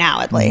 not right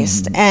now at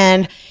least.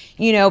 And,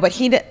 you know, but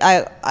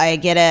I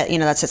get it, you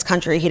know, that's his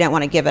country, he didn't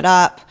want to give it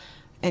up.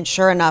 And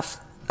sure enough,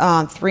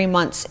 3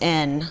 months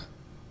in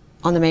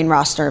on the main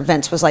roster,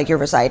 Vince was like, you're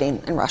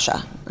residing in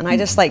Russia. And I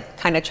just like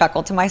kind of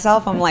chuckled to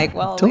myself. I'm like,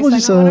 well, at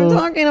least I know what I'm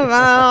talking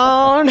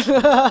about.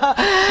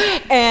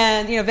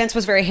 And, you know, Vince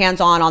was very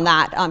hands-on on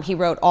that. He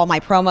wrote all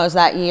my promos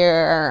that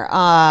year.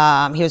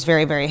 He was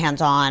very, very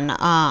hands-on.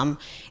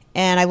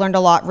 And I learned a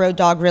lot. Road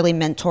Dogg really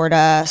mentored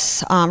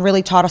us,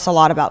 really taught us a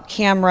lot about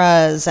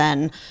cameras,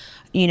 and,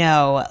 you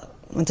know,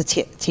 it's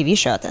a TV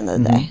show at the end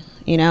of the day.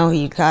 You know,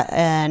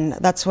 and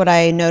that's what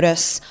I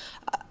notice.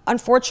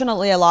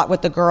 Unfortunately, a lot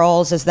with the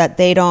girls is that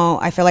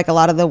I feel like a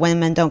lot of the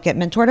women don't get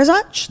mentored as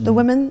much, the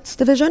women's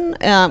division,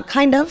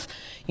 kind of.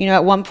 You know,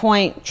 at one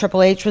point,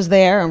 Triple H was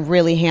there and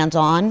really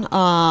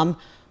hands-on,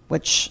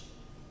 which,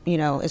 you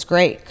know, is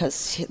great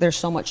because there's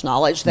so much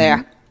knowledge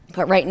there.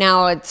 But right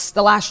now, it's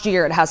the last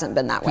year, it hasn't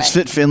been that way.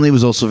 Fit Finley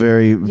was also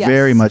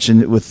very much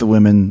in with the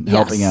women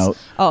helping out.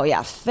 Oh,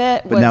 yeah.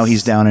 Fit But now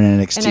he's down in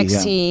NXT.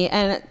 NXT.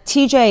 And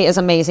TJ is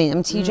amazing. I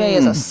mean, TJ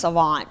is a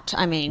savant.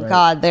 I mean,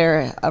 God,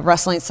 they're a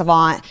wrestling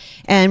savant.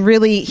 And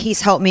really,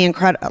 he's helped me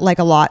like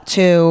a lot,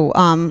 too.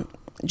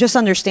 Just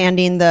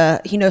understanding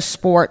he knows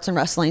sports and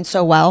wrestling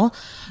so well.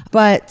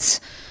 But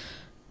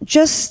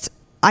just,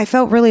 I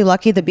felt really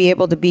lucky to be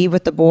able to be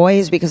with the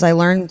boys because I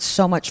learned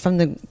so much from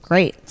the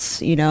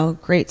greats, you know,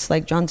 greats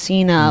like John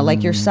Cena,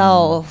 like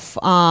yourself,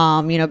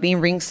 you know, being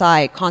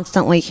ringside,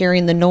 constantly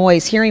hearing the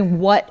noise, hearing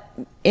what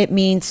it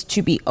means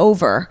to be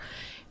over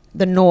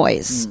the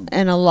noise.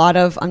 And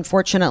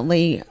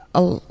unfortunately,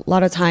 a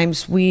lot of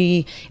times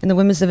we in the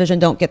women's division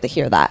don't get to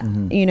hear that,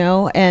 you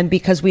know, and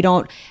because we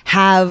don't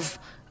have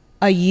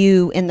a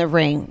you in the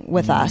ring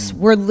with us.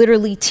 We're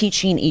literally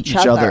teaching each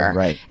other.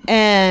 Right.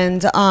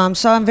 And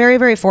so I'm very,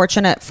 very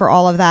fortunate for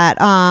all of that.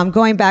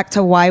 Going back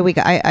to why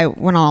I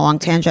went on a long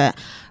tangent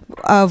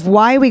of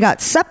why we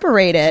got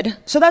separated.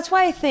 So that's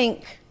why I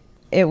think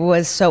it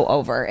was so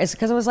over. It's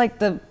because it was like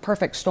the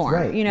perfect storm.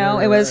 Right. You know,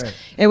 it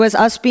was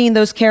us being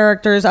those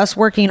characters, us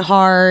working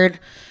hard,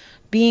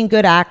 being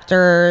good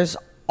actors,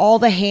 all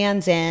the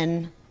hands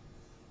in,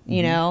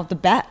 you know, the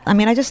bet. I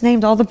mean, I just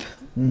named all the,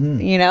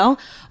 you know,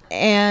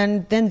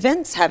 and then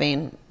Vince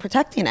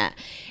protecting it.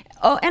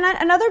 Oh, and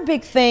another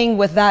big thing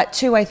with that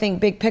too, I think,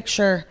 big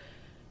picture,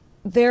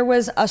 there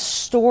was a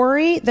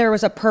story, there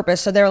was a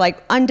purpose. So they're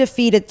like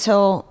undefeated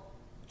till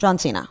John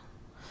Cena.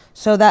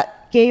 So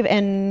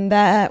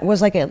that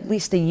was like at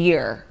least a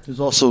year. There's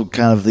also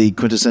kind of the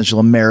quintessential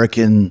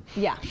American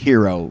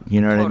hero. You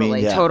know what I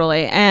mean? Yeah.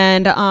 Totally.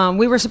 And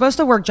we were supposed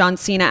to work John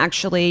Cena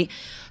actually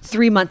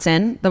 3 months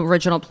in the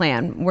original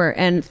plan,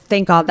 and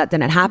thank God that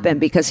didn't happen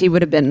because he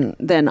would have been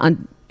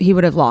he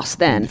would have lost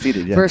then.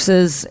 Undefeated, yeah.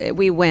 Versus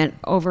we went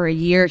over a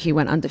year, he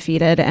went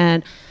undefeated,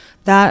 and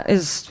that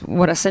is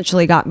what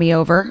essentially got me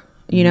over.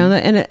 You know,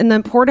 and the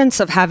importance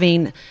of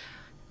having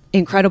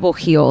incredible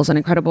heels and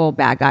incredible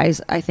bad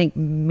guys. I think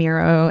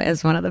Miro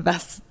is one of the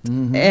best,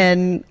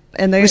 and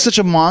he's such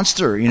a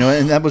monster, you know,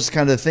 and that was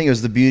kind of the thing. It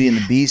was the Beauty and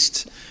the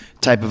Beast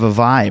type of a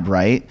vibe,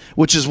 right?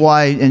 Which is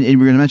why, and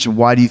we're going to mention,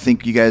 why do you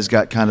think you guys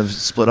got kind of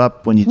split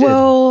up when you did?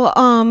 Well,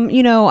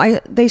 you know,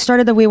 they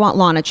started the We Want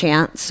Lana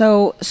chant.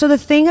 So the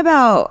thing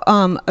about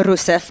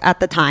Rusev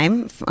at the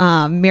time,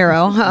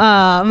 Miro,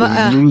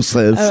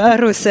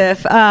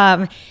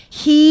 Rusev,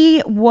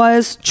 he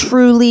was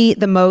truly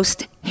the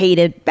most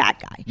hated bad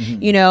guy,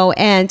 you know,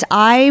 and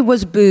I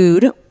was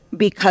booed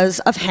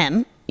because of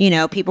him. You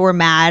know, people were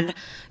mad,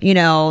 you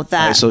know,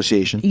 that... By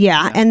association.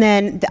 Yeah. And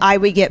then I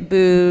would get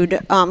booed.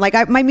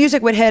 My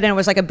music would hit and it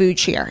was like a boo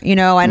cheer, you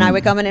know, and I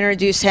would come and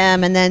introduce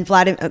him and then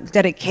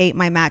dedicate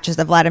my matches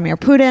to Vladimir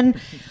Putin.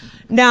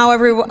 Now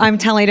I'm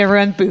telling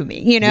everyone, boo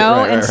me, you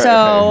know?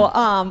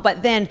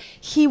 But then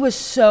he was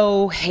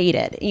so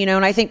hated, you know,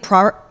 and I think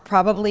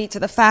probably to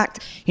the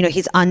fact, you know,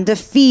 he's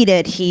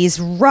undefeated, he's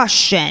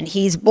Russian,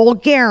 he's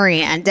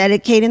Bulgarian,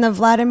 dedicating to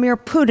Vladimir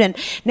Putin.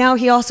 Now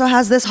he also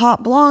has this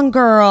hot blonde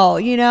girl,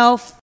 you know,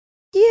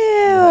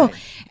 you. Right.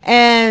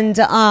 And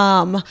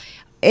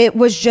it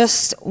was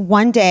just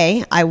one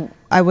day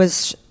I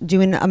was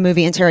doing a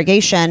movie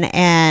Interrogation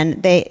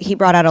and he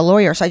brought out a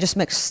lawyer. So I just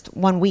mixed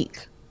 1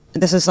 week.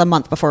 This is a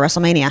month before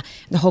WrestleMania. And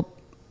the whole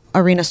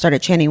arena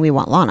started chanting, "We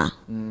want Lana."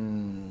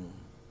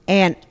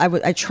 And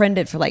I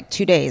trended for like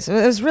 2 days. It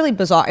was really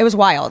bizarre. It was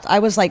wild. I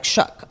was like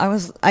shook.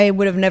 I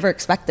would have never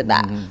expected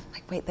that.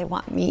 Like, wait, they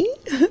want me?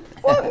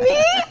 Want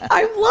me?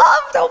 I'm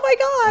loved. Oh my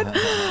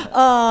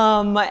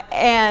God.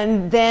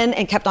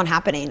 And kept on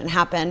happening and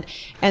happened.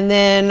 And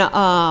then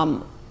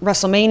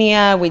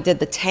WrestleMania, we did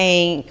the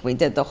tank, we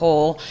did the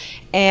whole,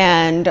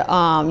 and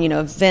you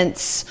know,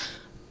 Vince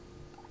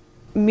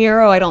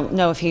Miro, I don't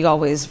know if he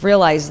always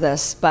realized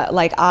this, but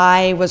like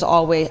I was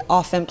always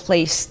often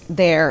placed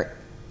there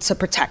to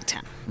protect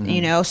him,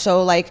 you know?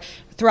 So like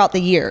throughout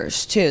the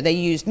years too, they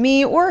used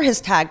me or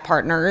his tag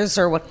partners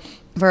or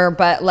whatever,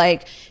 but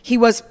like he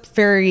was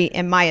very,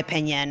 in my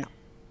opinion,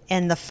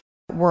 in the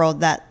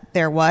world that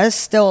there was,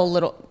 still a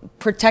little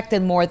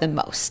protected more than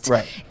most.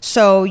 Right.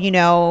 So, you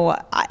know,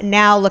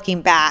 now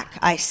looking back,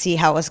 I see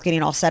how it was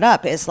getting all set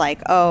up. It's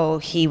like, oh,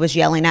 he was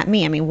yelling at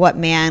me. I mean, what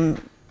man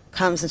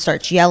comes and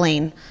starts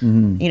yelling? You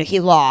know,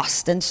 he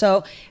lost. And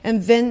so,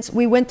 and Vince,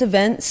 we went to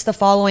Vince the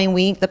following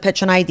week, the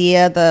pitch and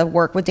idea, the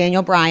work with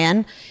Daniel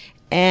Bryan.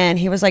 And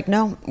he was like,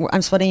 no,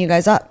 I'm splitting you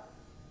guys up.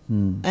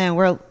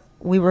 And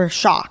we were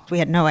shocked. We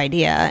had no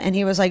idea. And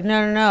he was like,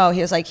 no.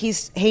 He was like,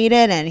 he's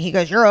hated. And he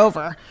goes, you're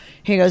over.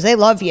 He goes, they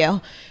love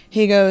you.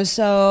 He goes,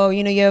 so,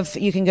 you know,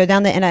 you can go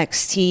down to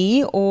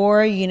NXT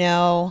or, you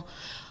know,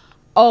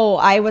 oh,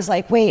 I was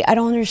like, wait, I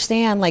don't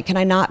understand. Like, can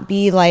I not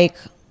be like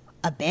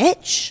a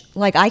bitch?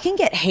 Like, I can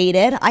get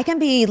hated. I can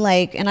be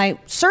like, and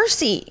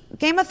Cersei,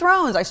 Game of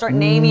Thrones. I start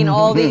naming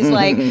all these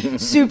like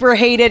super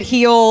hated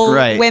heel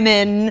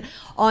women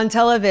on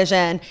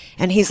television.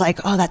 And he's like,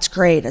 oh, that's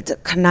great. It's a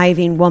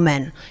conniving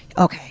woman.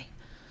 Okay.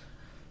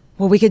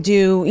 Well, we could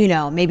do, you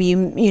know, maybe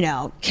you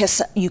know, kiss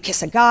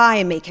a guy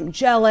and make him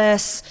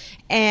jealous.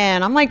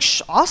 And I'm like,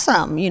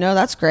 awesome. You know,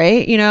 that's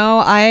great. You know,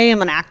 I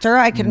am an actor.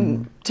 I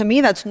can, to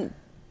me, I've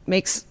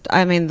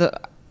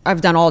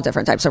done all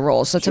different types of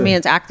roles. So to me,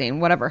 it's acting,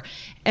 whatever.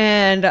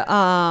 And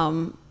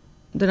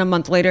then a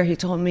month later, he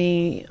told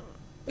me,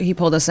 he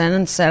pulled us in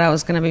and said I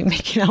was going to be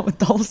making out with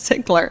Dolph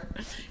Ziggler.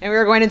 And we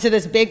were going into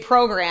this big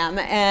program.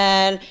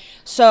 And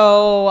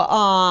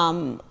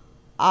so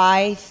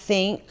I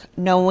think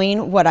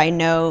knowing what I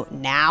know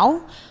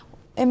now,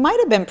 it might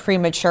have been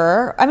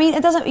premature. I mean,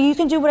 it doesn't, you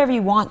can do whatever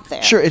you want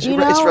there. Sure, it's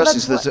wrestling,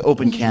 so it's an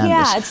open canvas.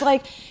 Yeah, it's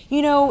like,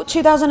 you know,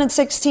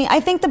 2016, I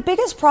think the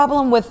biggest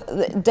problem with,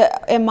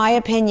 in my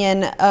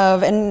opinion,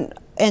 in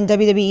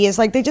WWE is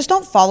like they just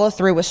don't follow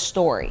through with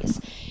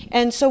stories.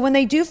 And so when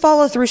they do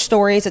follow through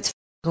stories, it's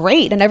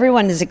great and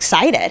everyone is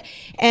excited.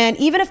 And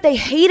even if they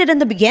hate it in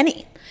the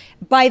beginning,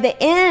 by the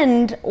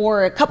end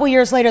or a couple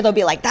years later, they'll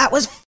be like, that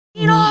was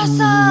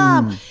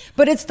awesome.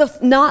 But it's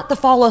not the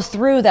follow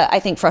through that I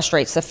think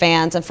frustrates the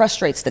fans and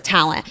frustrates the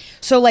talent.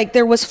 So like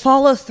there was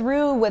follow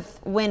through with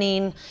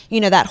winning,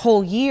 you know, that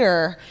whole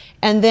year.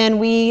 And then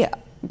we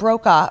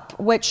broke up,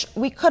 which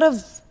we could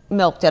have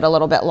milked it a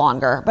little bit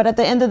longer. But at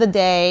the end of the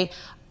day,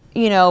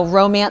 you know,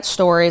 romance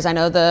stories, I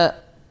know the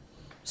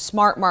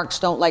smart marks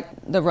don't like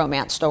the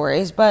romance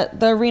stories, but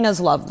the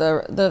arenas love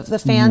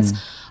the fans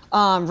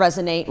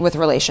resonate with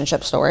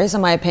relationship stories. In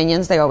my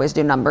opinions, they always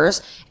do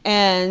numbers.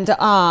 And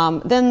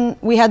then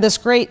we had this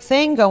great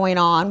thing going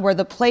on where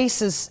the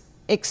place is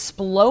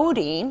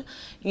exploding.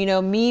 You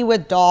know, me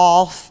with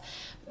Dolph.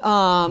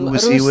 Who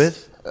was he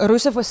with?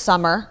 Rusev with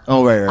Summer.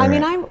 Oh, right. I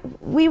mean,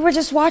 we were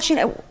just watching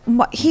it.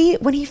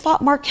 When he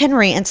fought Mark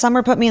Henry and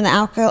Summer put me in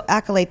the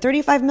accolade,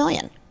 35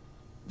 million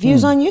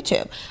views on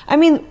YouTube. I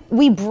mean,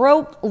 we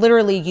broke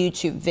literally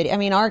YouTube video. I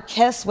mean, our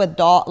kiss with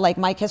Dolph, like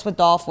my kiss with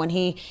Dolph when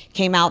he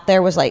came out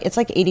there was like, it's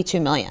like 82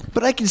 million.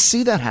 But I can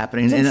see that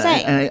happening. It's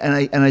insane.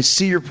 And I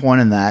see your point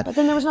in that. But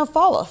then there was no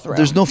follow through.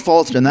 There's no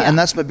follow through, and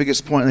that's my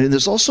biggest point. And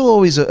there's also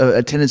always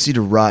a tendency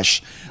to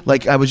rush.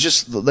 Like I was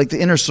just like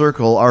the Inner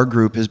Circle, our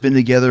group has been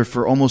together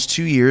for almost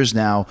 2 years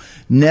now.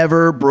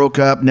 Never broke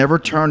up, never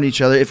turned each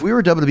other. If we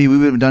were WWE, we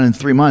would have done it in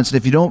 3 months. And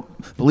if you don't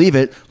believe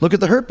it, look at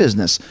the Hurt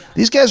Business.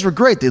 These guys were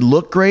great. They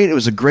looked great. It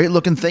was a great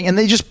looking thing, and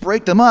they just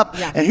break them up.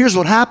 Yeah. And here's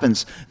what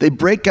happens: they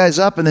break guys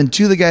up, and then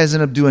two of the guys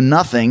end up doing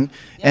nothing,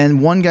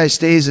 and one guy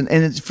stays.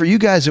 And for you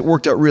guys, it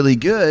worked out really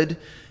good,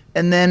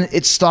 and then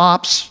it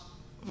stops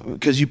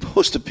because you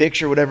post a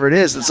picture, whatever it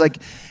is. It's like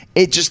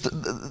it just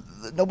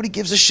nobody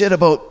gives a shit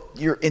about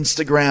your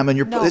Instagram and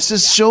your. This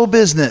is show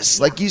business,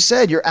 like you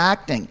said. You're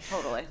acting,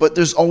 totally. But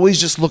there's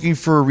always just looking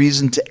for a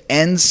reason to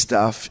end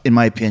stuff, in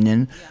my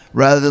opinion,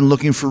 rather than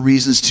looking for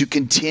reasons to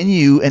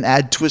continue and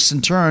add twists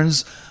and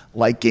turns.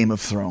 Like Game of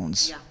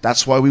Thrones. Yeah.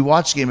 That's why we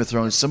watch Game of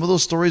Thrones. Some of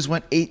those stories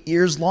went 8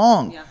 years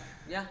long.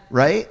 Yeah.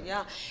 Right?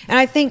 Yeah. And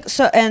I think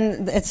so,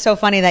 and it's so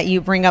funny that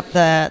you bring up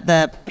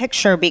the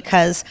picture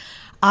because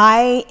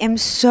I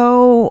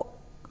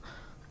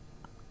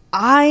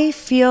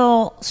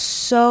feel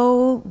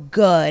so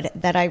good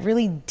that I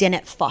really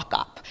didn't fuck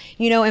up.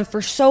 You know, and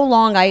for so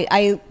long,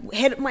 I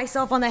hit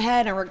myself on the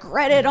head and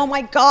regretted, oh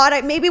my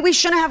God, maybe we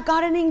shouldn't have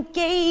gotten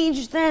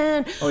engaged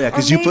then. Oh yeah,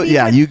 because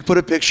you put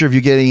a picture of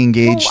you getting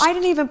engaged. Well, I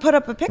didn't even put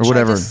up a picture. Or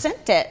whatever. I just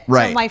sent it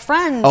to my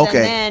friends. Okay.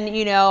 And then,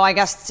 you know, I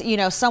guess, you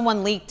know,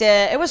 someone leaked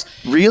it. It was...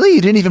 Really?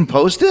 You didn't even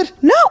post it?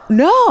 No.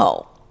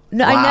 Wow.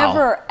 I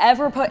never,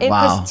 ever put it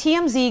because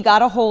TMZ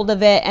got a hold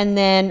of it, and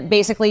then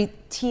basically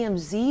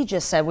TMZ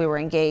just said we were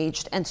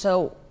engaged. And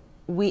so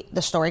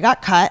the story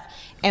got cut,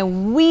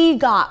 and we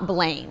got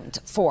blamed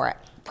for it.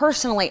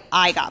 Personally,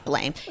 I got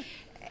blamed.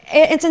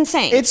 It's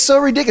insane. It's so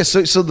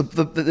ridiculous. So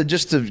the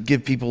just to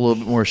give people a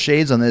little bit more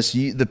shades on this,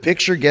 the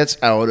picture gets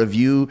out of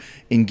you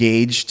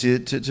engaged to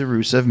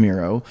Rusev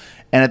Miro,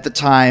 And at the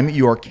time,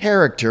 your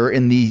character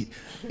in the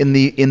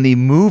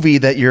movie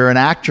that you're an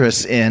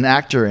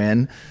actor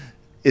in,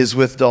 is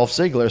with Dolph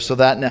Ziggler. So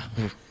that now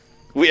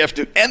we have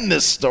to end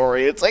this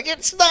story. It's like,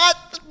 it's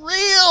not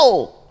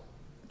real.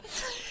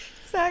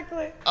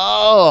 Exactly.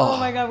 Oh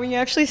my God! When you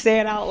actually say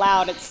it out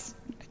loud, it's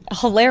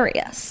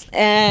hilarious.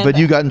 And but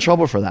you got in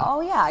trouble for that.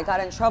 oh yeah, I got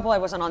in trouble. I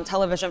wasn't on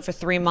television for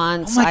 3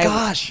 months. Oh my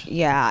gosh.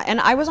 Yeah, and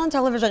I was on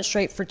television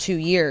straight for 2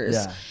 years.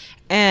 Yeah.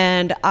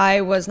 And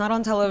I was not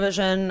on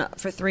television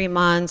for 3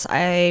 months.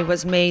 I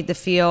was made to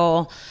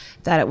feel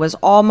that it was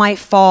all my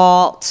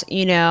fault.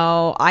 You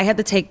know, I had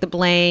to take the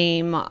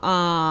blame.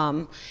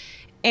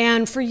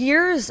 And for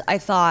years, I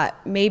thought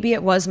maybe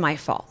it was my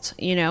fault,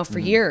 you know, for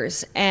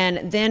years.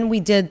 And then we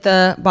did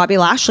the Bobby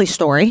Lashley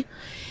story.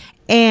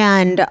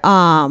 And,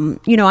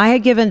 you know, I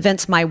had given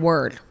Vince my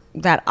word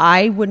that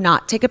I would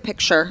not take a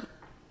picture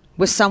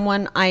with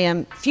someone I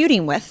am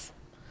feuding with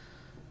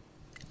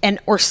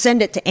or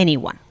send it to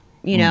anyone.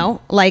 You know,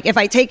 like if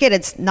I take it,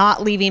 it's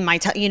not leaving my,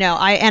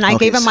 I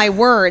gave him my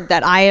word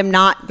that I am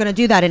not going to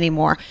do that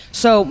anymore.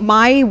 So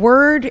my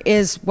word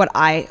is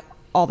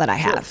all that I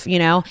have, you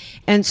know?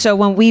 And so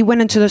when we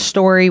went into the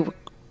story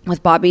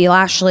with Bobby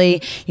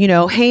Lashley, you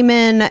know,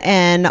 Heyman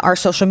and our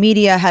social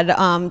media had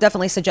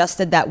definitely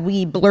suggested that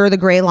we blur the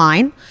gray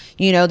line,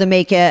 you know, to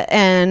make it,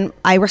 and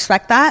I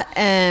respect that.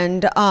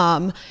 And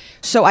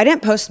so I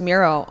didn't post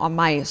Miro on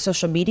my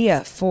social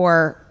media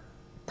for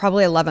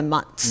probably 11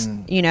 months,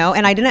 you know,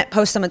 and I didn't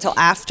post him until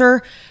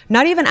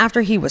not even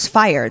after he was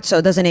fired. So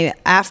it doesn't even,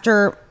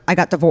 after I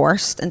got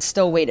divorced, and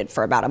still waited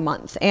for about a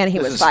month, and he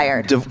was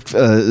fired.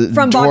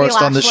 From Bobby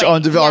Lashley. On the show,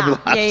 on Bobby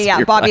Lashley.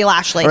 Yeah, Bobby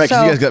Lashley. Right,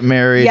 'cause you guys got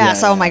married.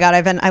 Yes, oh my God,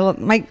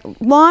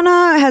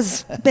 Lana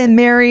has been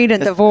married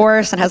and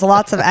divorced and has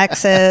lots of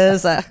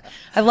exes. I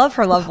love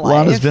her love life.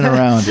 Lana's been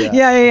around.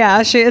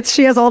 Yeah.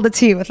 She has all the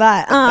tea with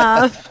that.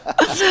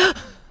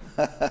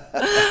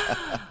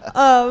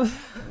 Oh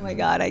my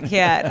God, I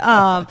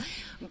can't.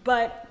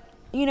 But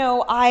you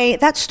know,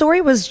 that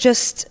story was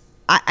just,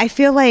 I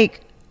feel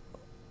like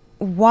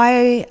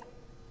why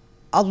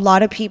a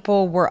lot of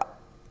people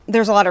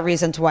there's a lot of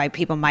reasons why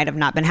people might have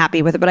not been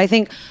happy with it, but I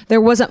think there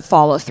wasn't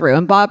follow through.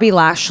 And Bobby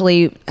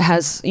Lashley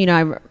has, you know,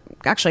 I'm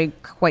actually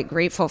quite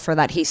grateful for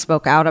that. He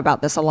spoke out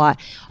about this a lot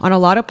on a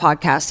lot of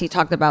podcasts. He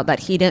talked about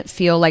that he didn't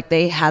feel like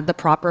they had the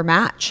proper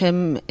match,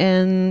 him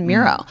and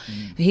Miro.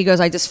 He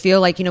goes, I just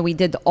feel like, you know, we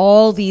did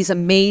all these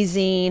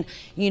amazing,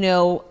 you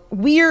know,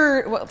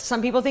 weird, well,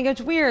 some people think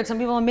it's weird, some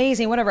people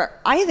amazing, whatever.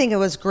 I think it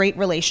was great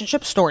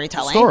relationship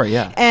storytelling.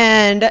 Yeah.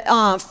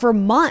 And for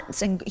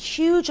months, and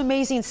huge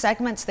amazing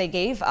segments they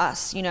gave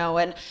us, you know,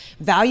 and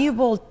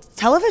valuable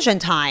television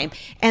time,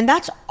 and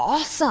that's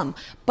awesome.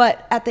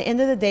 But at the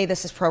end of the day,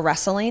 this is pro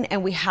wrestling,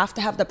 and we have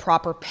to have the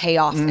proper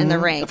payoff in the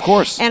ring. Of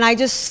course. And I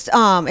just,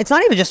 it's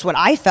not even just what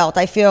I felt.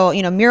 I feel,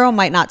 you know, Miro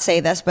might not say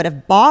this, but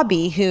if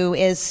Bobby, who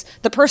is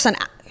the person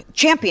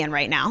champion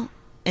right now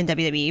in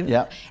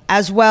WWE,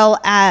 as well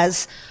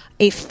as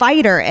a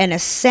fighter, and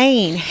is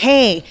saying,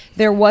 hey,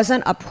 there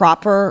wasn't a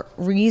proper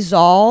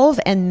resolve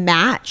and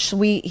match,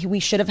 we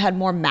should have had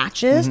more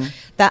matches,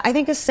 that I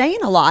think is saying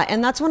a lot.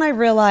 And that's when I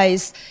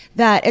realized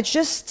that it's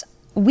just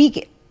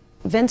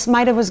Vince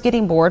might have was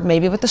getting bored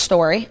maybe with the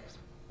story,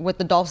 with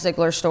the Dolph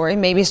Ziggler story,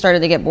 maybe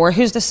started to get bored,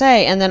 who's to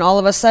say? And then all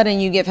of a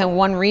sudden you give him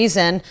one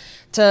reason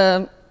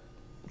to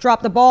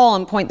drop the ball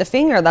and point the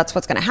finger, that's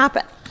what's going to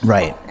happen.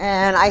 Right.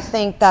 And I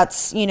think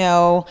that's, you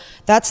know,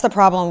 that's the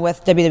problem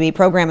with WWE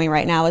programming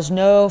right now, is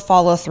no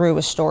follow through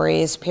with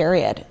stories,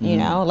 period. You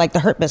know, like the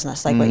Hurt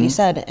Business, like what you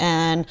said,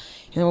 and,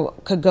 you know,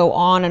 could go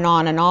on and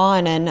on and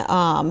on.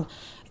 And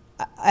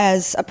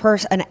as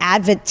an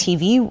avid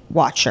TV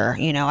watcher,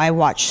 you know, I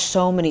watch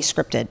so many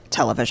scripted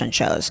television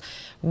shows.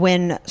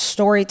 When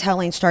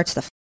storytelling starts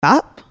to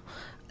up,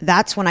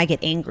 that's when I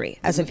get angry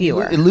as a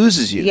viewer. It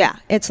loses you. Yeah.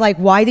 It's like,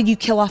 why did you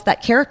kill off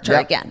that character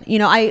again? You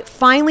know, I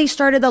finally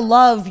started to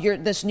love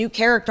this new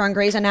character on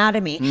Grey's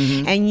Anatomy,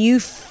 and you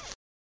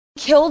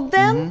killed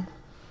them?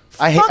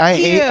 I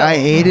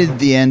hated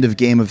the end of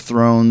Game of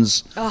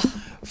Thrones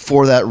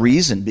for that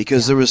reason,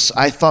 because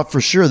I thought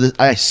for sure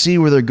that I see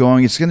where they're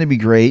going. It's going to be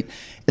great.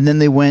 And then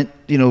they went,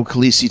 you know,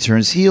 Khaleesi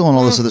turns heel and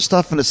all this other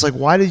stuff. And it's like,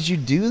 why did you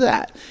do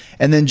that?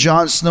 And then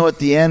Jon Snow at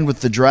the end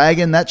with the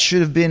dragon, that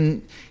should have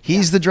been,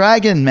 he's the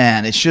dragon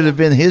man. It should have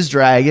been his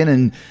dragon.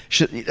 And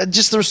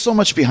just, there's so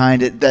much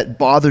behind it that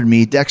bothered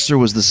me. Dexter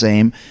was the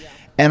same.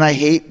 And I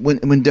hate when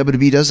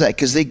WWE does that,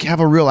 because they have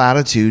a real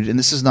attitude, and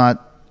this is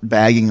not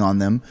bagging on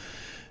them,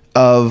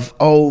 of,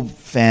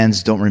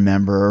 fans don't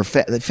remember, or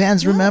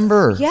fans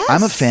remember. Yes.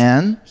 I'm a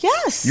fan.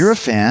 Yes. You're a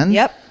fan.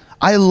 Yep.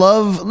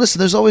 Listen,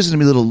 there's always going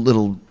to be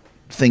little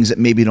things that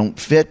maybe don't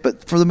fit,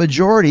 but for the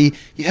majority,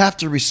 you have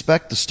to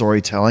respect the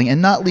storytelling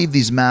and not leave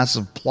these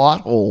massive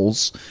plot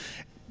holes.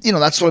 You know,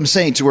 that's what I'm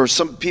saying, to where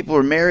some people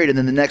are married and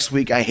then the next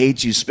week, I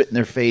hate you, spit in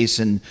their face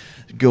and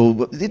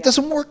go. It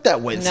doesn't work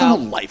that way. That's No. not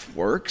how life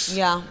works.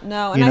 Yeah,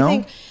 no, and You know? I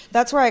think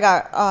that's where I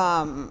got,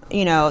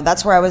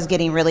 that's where I was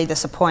getting really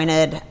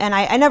disappointed. And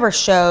I never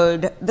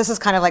showed, this is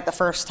kind of like the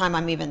first time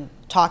I'm even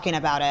talking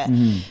about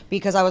it,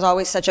 because I was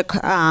always such a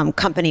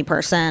company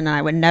person, and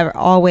I would never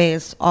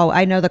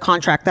I know the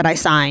contract that I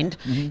signed,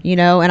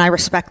 and I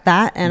respect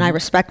that, and I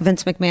respect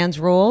Vince McMahon's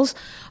rules.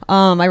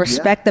 I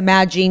respect the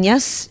mad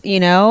genius,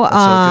 That's how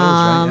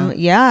it goes, right?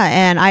 yeah,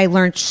 and I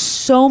learned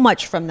so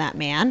much from that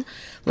man,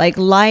 like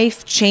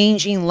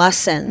life-changing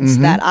lessons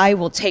that I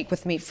will take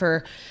with me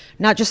for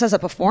not just as a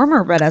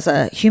performer, but as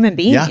a human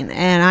being. Yeah.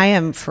 And I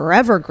am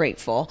forever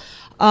grateful.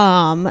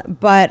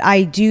 But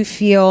I do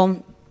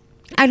feel,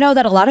 I know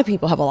that a lot of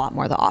people have a lot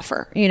more to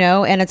offer,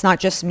 and it's not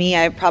just me.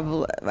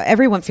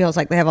 Everyone feels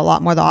like they have a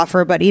lot more to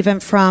offer, but even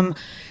from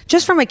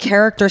a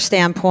character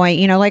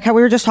standpoint, like how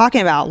we were just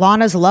talking about,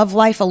 Lana's love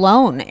life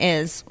alone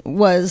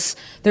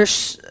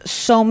there's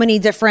so many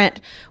different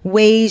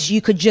ways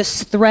you could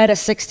just thread a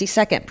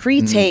 60-second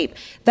pre-tape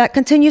that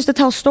continues to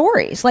tell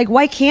stories. Like,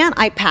 why can't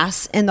I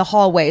pass in the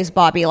hallways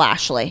Bobby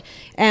Lashley?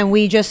 And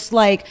we just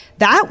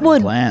that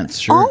would, glance,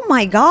 sure. Oh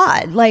my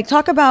God.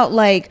 Talk about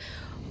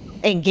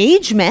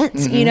engagement,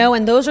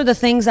 and those are the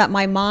things that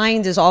my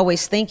mind is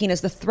always thinking,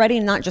 is the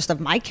threading not just of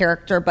my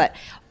character, but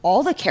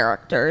all the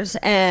characters.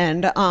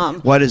 And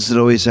why does it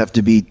always have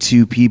to be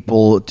two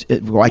people?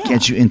 Why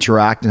can't you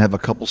interact and have a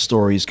couple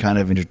stories kind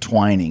of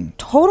intertwining?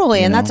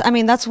 Totally. And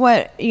that's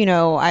what,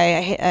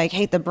 I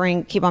hate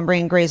to keep on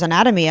bringing Grey's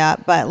Anatomy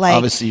up, but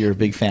Obviously you're a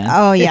big fan.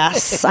 Oh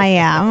yes, I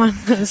am.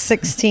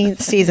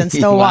 16th season,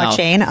 still Wow.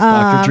 watching.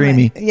 Dr.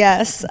 Dreamy.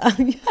 Yes.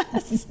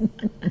 Yes.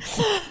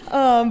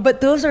 But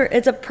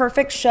it's a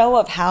perfect show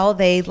of how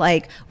they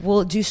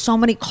will do so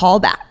many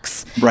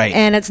callbacks. Right.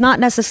 And it's not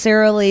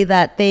necessarily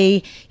that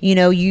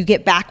you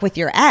get back with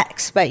your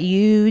ex, but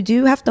you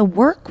do have to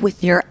work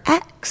with your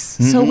ex.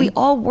 So we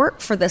all work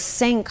for the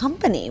same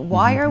company.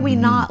 Why are we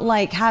not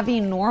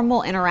having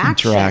normal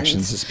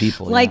interactions as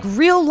people?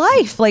 Real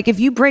life. If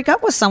you break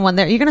up with someone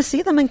there, you're going to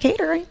see them in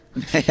catering,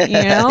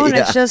 and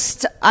it's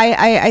just,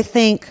 I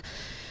think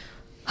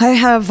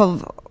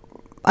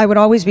I would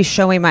always be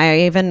showing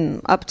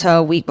even up to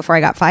a week before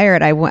I got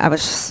fired, I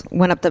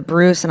went up to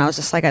Bruce and I was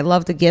just like, I'd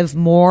love to give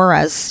more,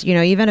 as,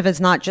 even if it's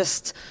not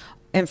just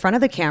in front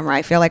of the camera.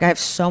 I feel like I have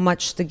so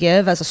much to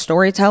give as a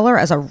storyteller,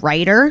 as a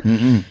writer.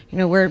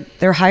 Where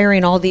they're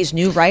hiring all these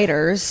new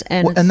writers,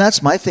 and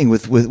that's my thing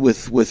with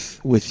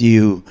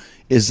you,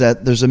 is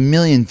that there's a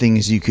million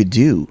things you could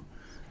do.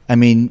 I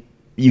mean,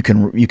 you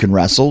can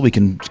wrestle. We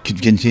can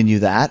continue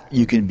that.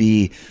 You can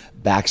be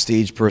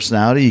backstage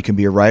personality. You can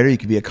be a writer. You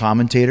can be a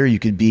commentator. You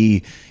could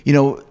be,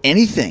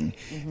 anything.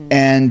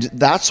 And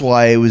that's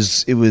why it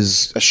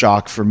was a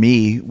shock for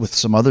me with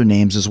some other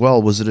names as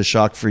well. Was it a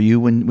shock for you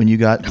when you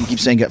keep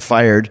saying get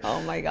fired?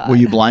 Oh my God. Were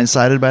you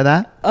blindsided by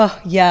that? Oh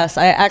yes,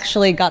 I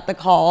actually got the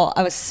call.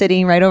 I was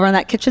sitting right over on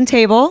that kitchen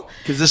table.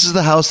 Because this is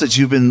the house that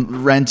you've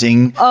been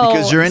renting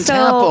because you're in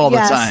Tampa all the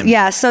time.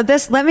 Yeah. So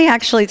let me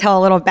actually tell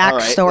a little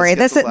backstory. All right,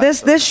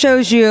 This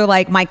shows you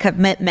my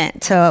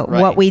commitment to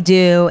what we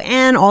do,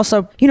 and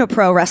also,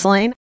 pro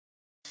wrestling.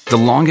 The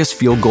longest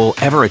field goal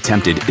ever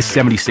attempted is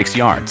 76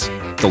 yards.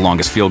 The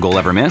longest field goal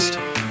ever missed?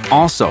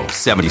 Also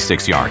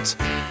 76 yards.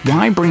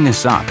 Why bring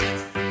this up?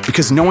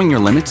 Because knowing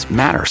your limits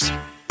matters,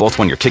 both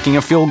when you're kicking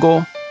a field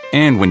goal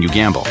and when you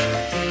gamble.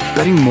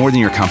 Betting more than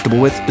you're comfortable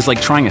with is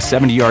like trying a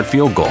 70-yard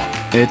field goal.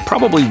 It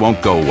probably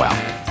won't go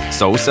well.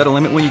 So set a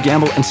limit when you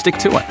gamble and stick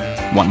to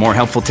it. Want more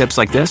helpful tips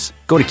like this?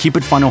 Go to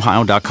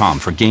keepitfunohio.com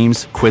for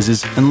games,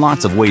 quizzes, and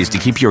lots of ways to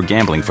keep your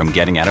gambling from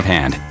getting out of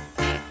hand.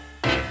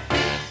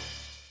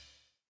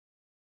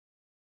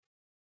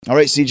 All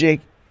right,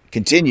 CJ,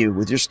 continue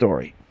with your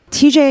story.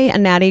 TJ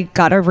and Natty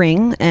got a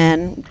ring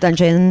in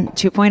Dungeon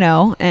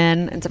 2.0,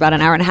 and it's about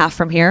an hour and a half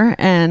from here,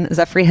 and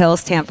Zephyr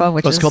Hills, Tampa,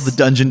 which It's called the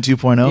Dungeon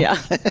 2.0.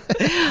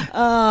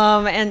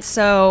 Yeah. And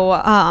so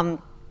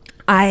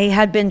I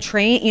had been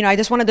trained, I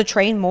just wanted to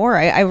train more.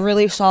 I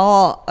really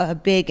saw a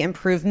big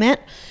improvement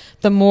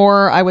the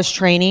more I was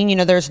training.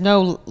 There's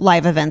no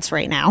live events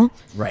right now.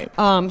 Right.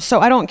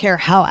 So I don't care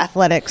how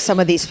athletic some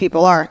of these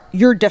people are.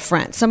 You're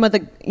different. Some of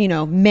the,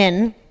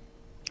 men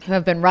who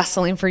have been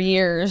wrestling for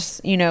years,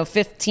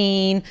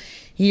 15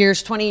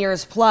 years, 20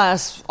 years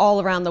plus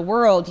all around the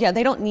world. Yeah,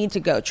 they don't need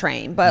to go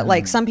train.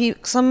 But some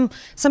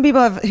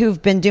people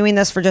who've been doing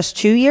this for just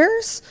 2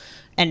 years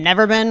and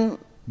never been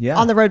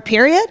on the road,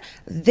 period,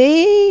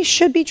 they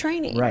should be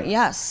training. Right.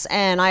 Yes.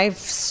 And I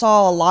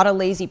saw a lot of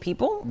lazy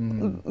people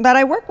that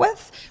I work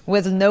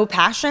with no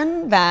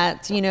passion,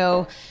 that,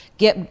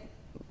 get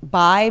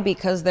by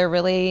because they're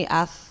really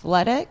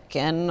athletic,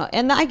 and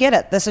I get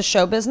it. This is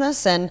show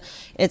business, and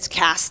it's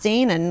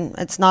casting, and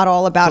it's not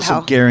all about It's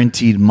also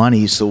guaranteed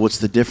money. So what's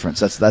the difference?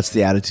 That's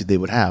the attitude they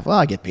would have. Well,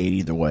 I get paid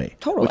either way.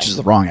 Totally. Which is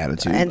the wrong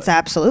attitude. It's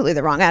absolutely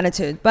the wrong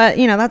attitude, but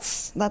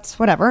that's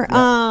whatever.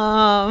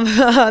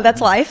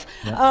 That's life.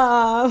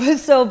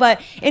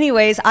 But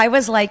anyways, I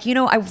was like,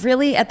 I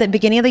really, at the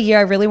beginning of the year,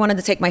 I really wanted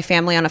to take my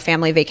family on a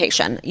family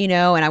vacation,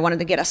 and I wanted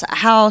to get us a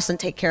house and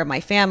take care of my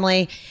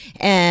family.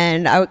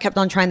 And I kept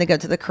on trying to go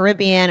to the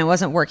Caribbean. It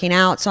wasn't working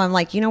out. So I'm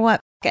like, you know what?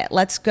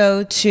 Let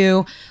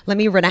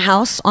me rent a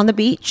house on the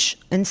beach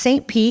in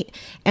St. Pete,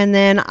 and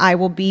then I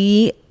will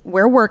be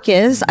where work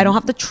is. I don't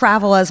have to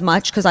travel as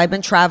much because I've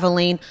been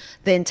traveling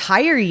the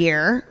entire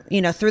year,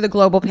 through the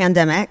global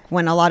pandemic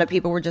when a lot of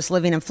people were just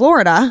living in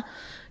Florida.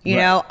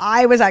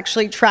 I was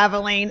actually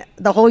traveling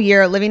the whole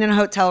year, living in a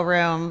hotel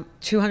room,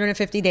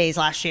 250 days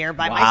last year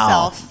by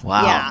myself.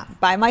 Wow. Yeah,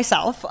 by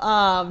myself.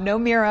 No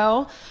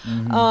Miro.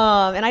 And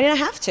I didn't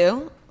have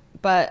to.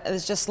 But it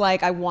was just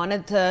like I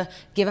wanted to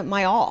give it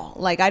my all.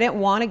 Like I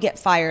didn't want to get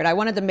fired. I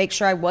wanted to make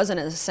sure I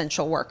wasn't an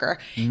essential worker.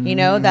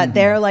 That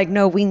they're like,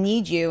 no, we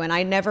need you. And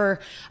I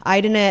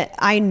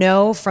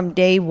know from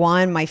day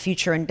one, my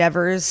future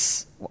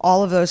endeavors,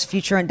 all of those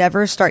future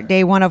endeavors start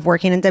day one of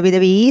working in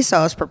WWE. So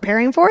I was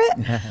preparing for it.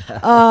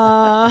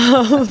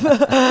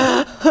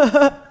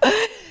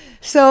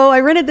 So I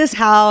rented this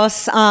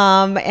house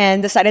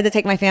and decided to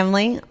take my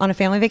family on a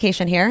family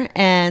vacation here,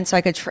 and so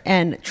I could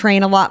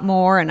train a lot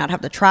more and not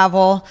have to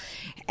travel.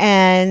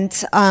 And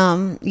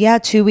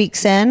 2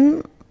 weeks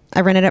in,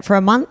 I rented it for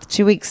a month.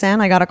 2 weeks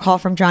in, I got a call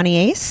from Johnny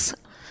Ace.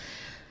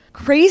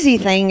 Crazy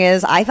thing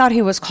is, I thought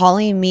he was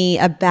calling me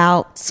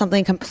about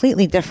something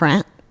completely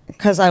different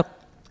because I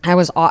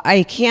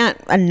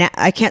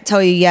can't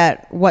tell you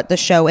yet what the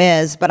show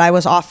is, but I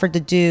was offered to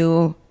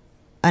do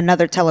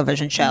another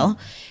television show.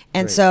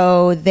 And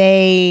so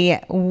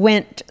they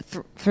went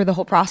through the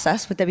whole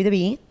process with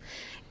WWE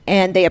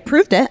and they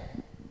approved it.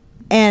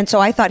 And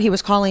so I thought he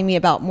was calling me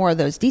about more of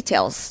those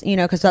details,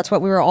 because that's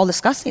what we were all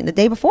discussing the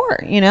day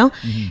before,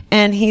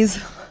 and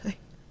he's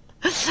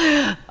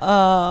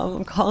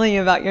calling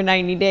you about your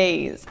 90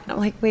 days. And I'm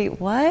like, wait,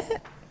 what?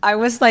 I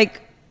was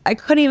like, I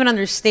couldn't even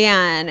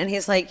understand. And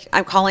he's like,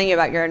 I'm calling you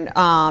about your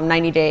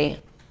 90-day,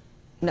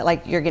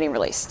 like you're getting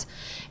released.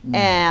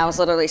 And I was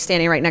literally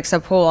standing right next to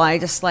the pool. I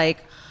just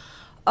like,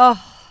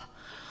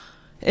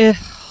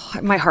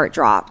 my heart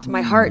dropped.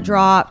 My heart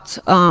dropped.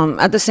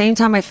 At the same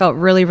time, I felt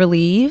really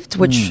relieved,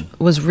 which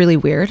was really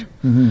weird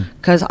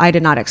because I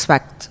did not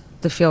expect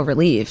to feel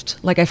relieved.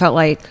 Like I felt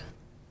like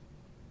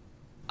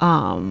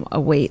a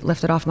weight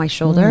lifted off my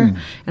shoulder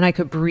and I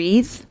could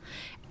breathe.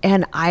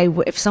 And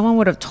if someone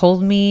would have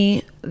told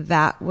me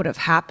that would have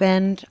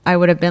happened, I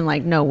would have been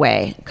like, no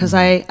way. Because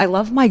I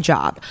love my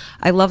job.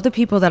 I love the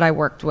people that I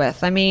worked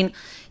with. I mean,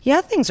 yeah,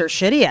 things are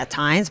shitty at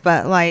times,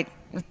 but like,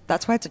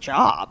 that's why it's a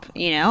job,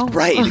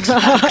 Right,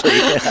 exactly.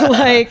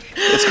 Like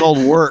it's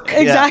called work.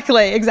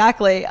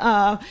 Exactly.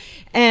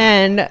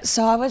 And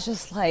so I was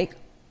just like,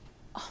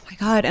 oh my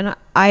God. And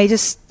I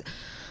just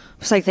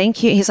was like,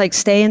 thank you. He's like,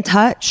 stay in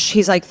touch.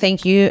 He's like,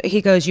 thank you. He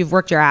goes, you've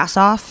worked your ass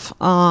off.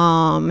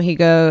 I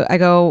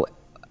go,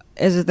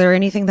 is there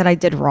anything that I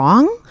did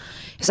wrong?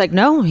 He's like,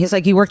 no. He's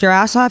like, you worked your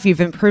ass off. You've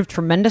improved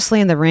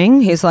tremendously in the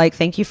ring. He's like,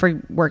 thank you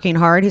for working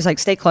hard. He's like,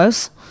 stay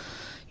close.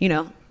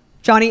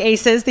 Johnny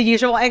Aces, the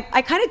usual. I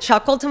kind of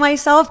chuckled to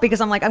myself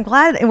because I'm like, I'm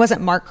glad it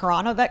wasn't Mark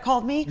Carano that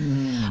called me.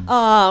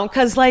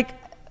 Because like,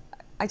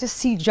 I just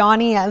see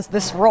Johnny as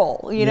this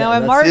role,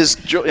 and Mark,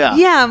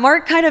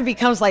 Mark kind of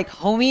becomes like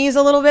homies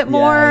a little bit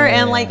more.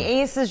 And like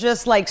Ace is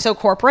just like so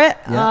corporate.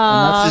 And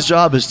that's his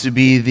job, is to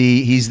be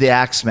he's the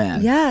axe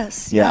man.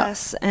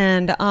 Yes.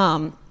 And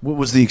what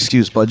was the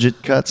excuse?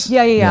 Budget cuts?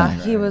 Yeah.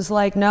 He was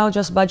like, no,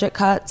 just budget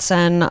cuts.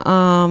 And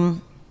I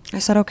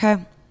said, okay.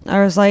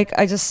 I was like,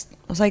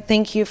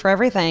 thank you for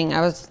everything.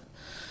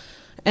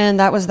 And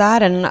that was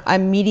that. And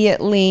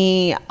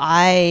immediately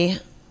I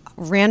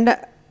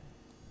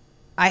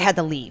had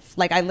to leave.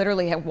 Like I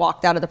literally had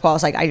walked out of the pool. I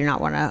was like, I don't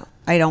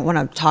want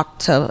to talk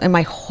to, and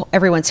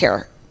everyone's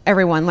here.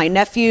 Everyone, my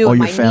nephew,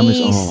 my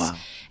niece. Oh, wow.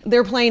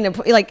 They're playing,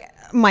 like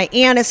my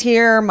aunt is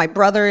here. My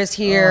brother is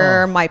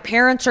here. My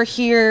parents are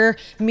here.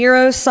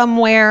 Miro's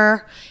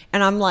somewhere.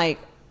 And I'm like,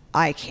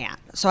 I can't.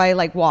 So I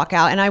like walk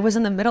out, and I was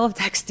in the middle of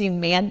texting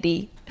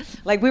Mandy.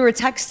 Like we were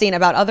texting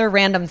about other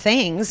random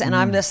things, and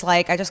I'm just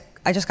like, I just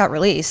got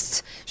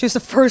released. She was the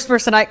first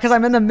person because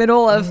I'm in the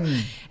middle of,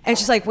 and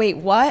she's like, wait,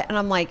 what? And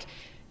I'm like,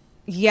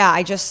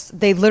 yeah,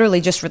 they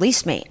literally just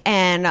released me.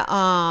 And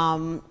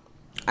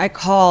I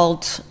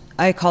called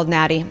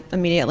Natty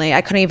immediately.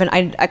 I couldn't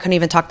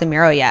even talk to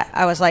Miro yet.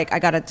 I was like, I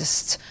gotta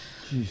just,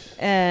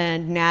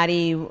 and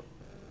Natty,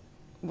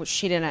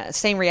 she didn't,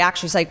 same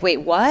reaction. She's like,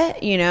 wait,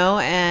 what?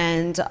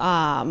 And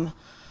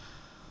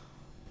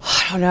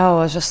I don't know, it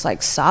was just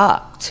like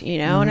sucked,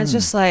 and it's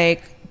just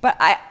like, but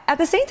at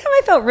the same time,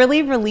 I felt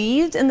really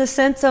relieved in the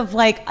sense of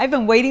like, I've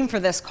been waiting for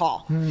this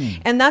call.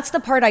 And that's the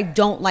part I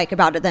don't like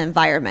about the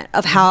environment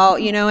of how,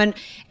 and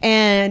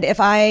if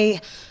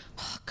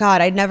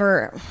God, I'd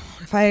never,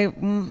 if I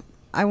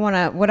want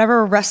to,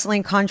 whatever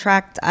wrestling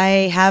contract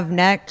I have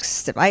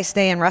next, if I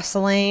stay in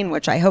wrestling,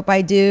 which I hope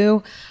I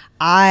do,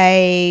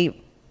 I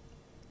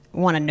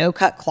want a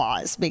no-cut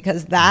clause,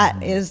 because that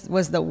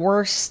was the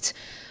worst.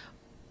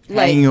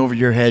 Hanging over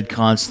your head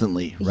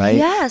constantly, right?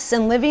 Yes,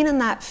 and living in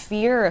that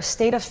fear, a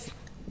state of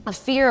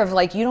fear of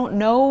like, you don't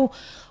know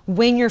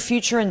when your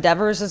future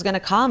endeavors is going to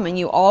come. And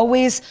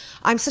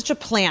I'm such a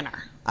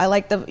planner.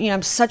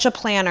 I'm such a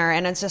planner,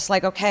 and it's just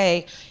like,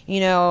 okay,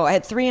 I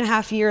had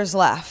 3.5 years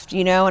left,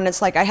 and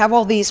it's like, I have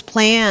all these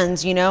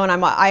plans, and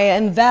I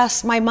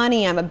invest my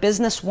money. I'm a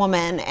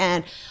businesswoman,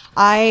 and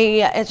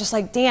it's just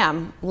like,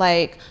 damn,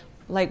 like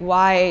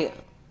why?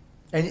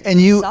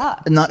 And you,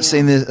 sucks, not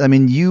saying this, I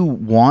mean, you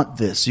want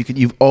this.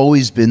 You've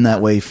always been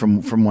that way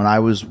from when I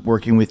was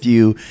working with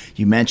you.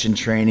 You mentioned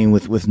training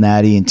with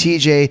Natty and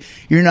TJ.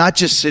 You're not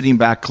just sitting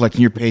back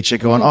collecting your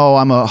paycheck going, oh,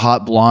 I'm a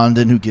hot blonde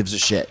and who gives a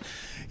shit.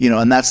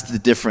 And that's the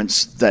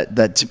difference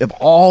that of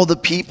all the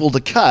people to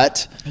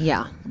cut.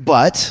 Yeah.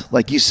 But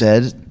like you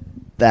said,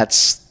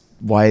 that's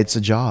why it's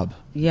a job.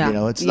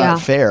 Yeah. It's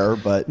not fair,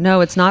 but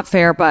no, it's not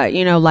fair, but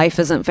life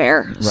isn't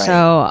fair. Right.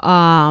 So,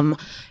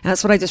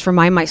 that's what I just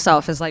remind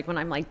myself is like, when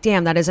I'm like,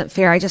 damn, that isn't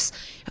fair. I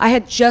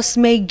had just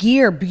made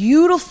gear,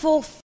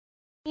 beautiful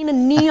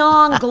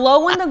neon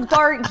glow in the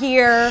dark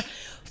gear,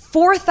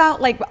 over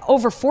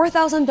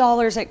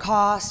 $4,000 it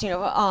cost,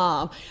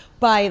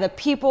 by the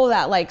people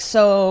that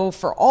sew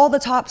for all the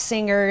top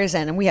singers,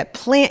 and we had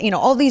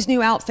all these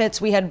new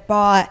outfits we had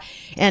bought,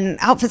 and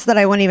outfits that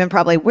I wouldn't even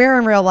probably wear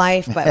in real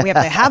life, but we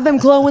have to have them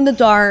glow in the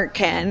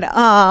dark, and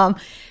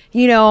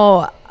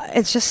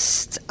it's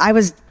just,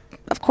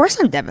 of course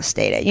I'm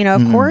devastated,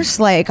 of course,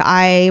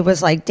 I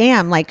was like,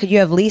 damn, could you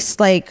have at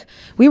least,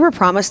 we were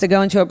promised to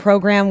go into a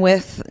program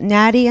with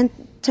Natty and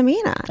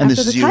Tamina and after this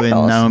is the you titles.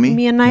 and Naomi?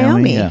 Me and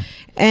Naomi. Yeah.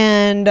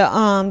 And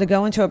to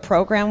go into a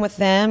program with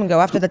them and go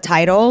after the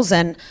titles,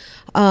 and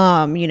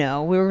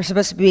we were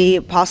supposed to be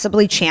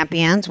possibly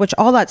champions, which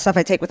all that stuff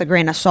I take with a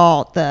grain of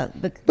salt. But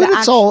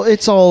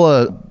it's all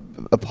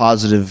a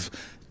positive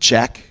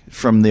check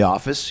from the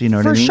office, you know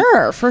what I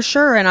mean? For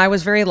sure. And I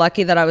was very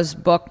lucky that I was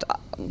booked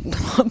up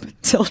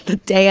until the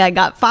day I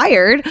got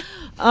fired.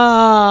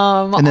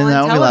 And then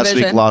Naomi last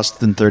week television.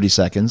 lost in 30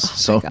 seconds.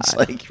 So it's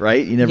like,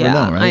 right? You never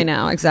know, right? I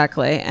know,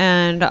 exactly.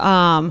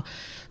 And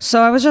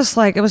so I was just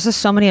like, it was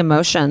just so many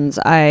emotions.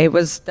 I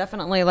was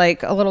definitely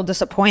a little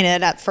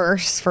disappointed at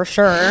first, for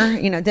sure.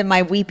 Did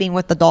my weeping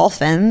with the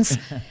dolphins.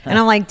 And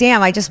I'm like,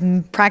 damn, I just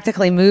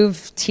practically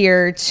moved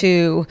here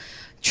to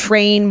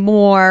train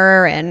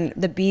more and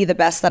to be the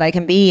best that I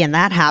can be. And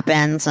that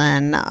happens.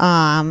 And,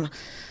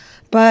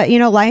 but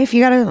life,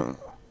 you gotta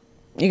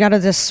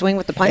just swing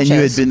with the punches. And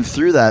you had been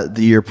through that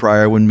the year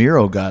prior when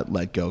Miro got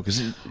let go.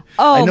 Because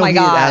I know my he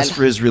God. had asked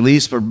for his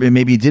release, but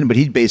maybe he didn't. But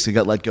he basically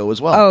got let go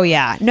as well. Oh,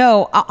 yeah.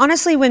 No,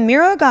 honestly, when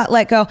Miro got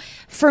let go,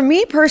 for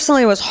me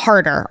personally, it was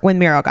harder when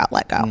Miro got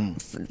let go.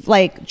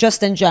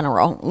 Just in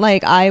general.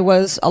 I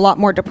was a lot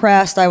more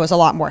depressed. I was a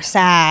lot more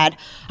sad.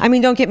 I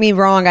mean, don't get me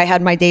wrong. I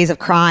had my days of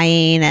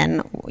crying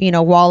and,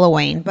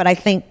 wallowing. But I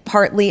think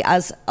partly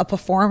as a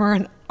performer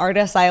and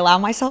artist, I allow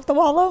myself to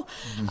wallow.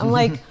 I'm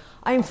like,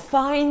 I'm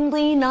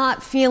finally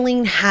not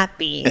feeling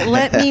happy.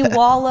 Let me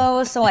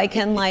wallow so I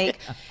can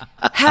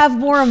have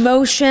more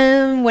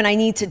emotion when I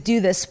need to do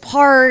this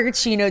part,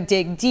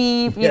 dig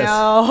deep, you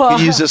know. You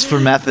can use this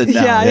for method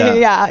now.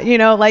 Yeah.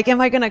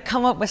 Am I going to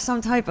come up with some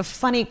type of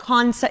funny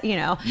concept,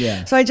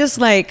 Yeah. So I just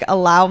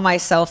allow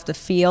myself to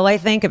feel, I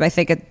think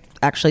it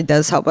actually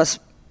does help us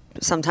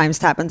sometimes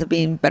tap into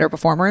being better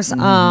performers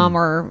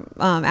or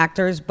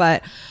actors.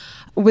 But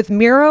with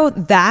Miro,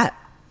 that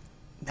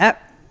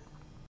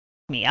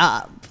me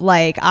up.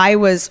 I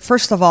was,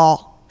 first of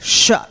all,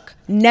 shook.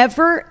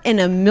 Never in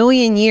a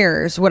million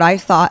years would I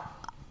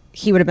thought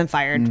he would have been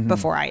fired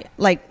before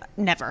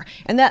never.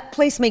 And that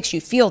place makes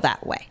you feel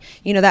that way.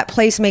 That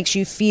place makes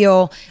you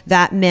feel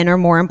that men are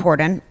more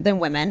important than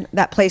women.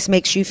 That place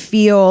makes you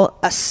feel,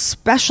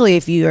 especially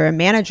if you're a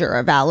manager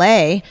or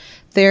valet,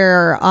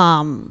 you're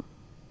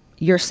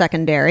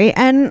secondary.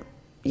 And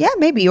yeah,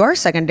 maybe you are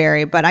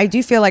secondary, but I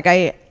do feel like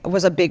I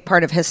was a big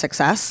part of his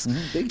success.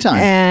 Big time.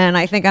 And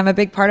I think I'm a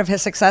big part of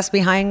his success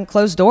behind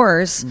closed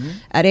doors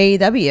at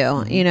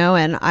AEW,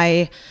 and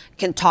I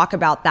can talk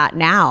about that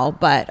now,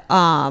 but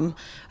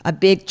a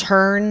big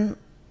turn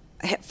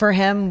for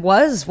him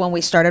was when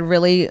we started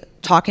really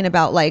talking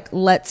about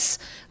let's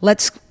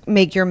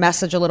make your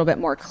message a little bit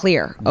more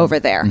clear over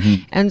there.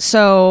 And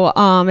so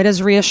it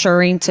is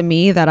reassuring to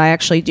me that I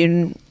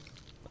actually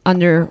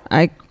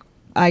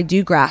I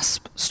do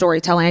grasp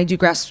storytelling. I do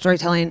grasp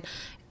storytelling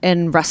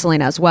in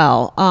wrestling as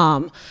well.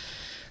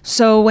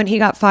 So when he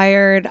got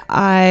fired,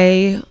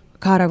 I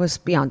was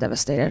beyond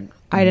devastated.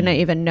 I didn't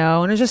even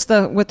know. And it was just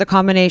with the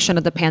combination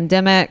of the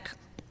pandemic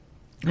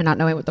and not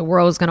knowing what the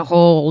world was going to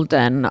hold.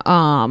 And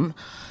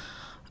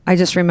I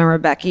just remember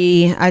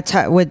Becky,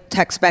 would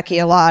text Becky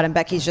a lot, and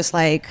Becky's just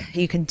like,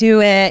 you can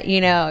do it.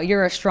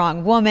 You're a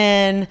strong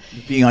woman.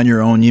 Being on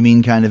your own, you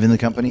mean, kind of in the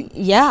company?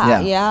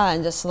 Yeah.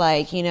 And just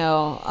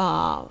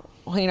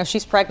you know,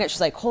 she's pregnant.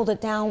 She's like, hold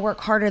it down, work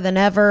harder than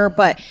ever.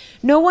 But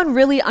no one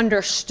really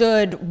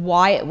understood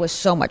why it was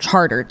so much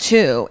harder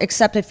too,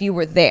 except if you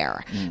were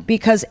there,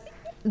 because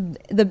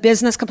the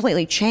business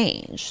completely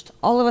changed.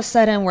 All of a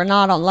sudden, we're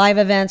not on live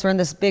events. We're in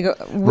this big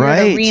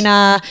weird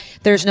arena.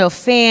 There's no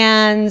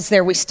fans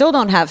there. We still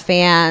don't have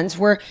fans.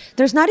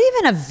 There's not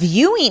even a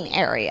viewing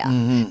area.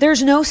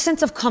 There's no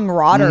sense of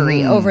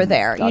camaraderie over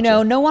there. You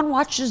know, no one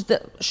watches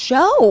the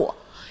show.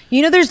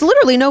 You know, there's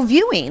literally no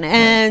viewing,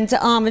 and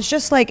it's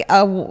just like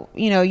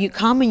you know, you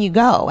come and you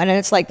go, and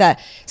it's like that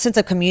sense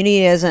of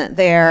community isn't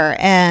there.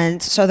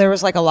 And so there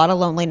was like a lot of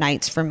lonely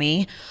nights for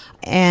me.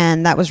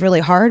 And that was really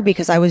hard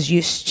because I was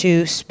used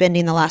to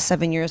spending the last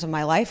 7 years of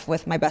my life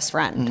with my best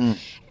friend.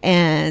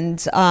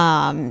 And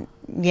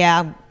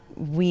yeah,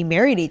 we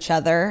married each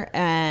other,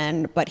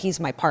 but he's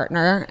my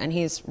partner and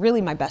he's really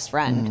my best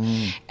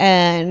friend.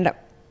 And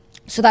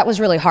so that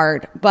was really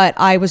hard, but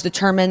I was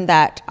determined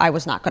that I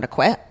was not going to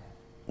quit.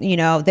 You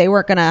know, they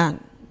weren't going to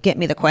get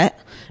me to quit.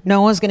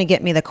 No one was going to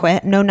get me to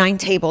quit. No 9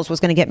 tables was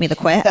going to get me to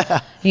quit.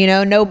 You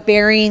know, no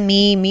burying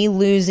me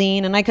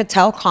losing. And I could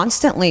tell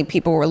constantly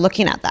people were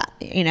looking at that,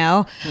 you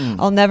know.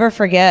 I'll never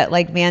forget,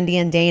 like, Mandy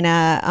and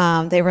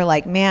Dana, they were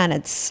like, man,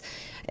 it's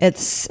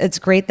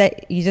great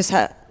that you just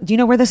have, do you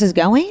know where this is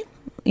going?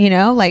 You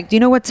know, like, do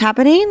you know what's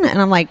happening?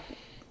 And I'm like,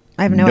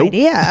 I have no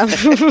idea.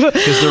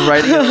 Because they're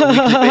writing on a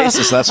weekly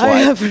basis, that's why. I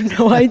have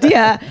no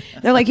idea.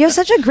 They're like, you have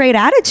such a great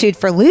attitude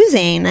for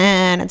losing.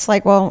 And it's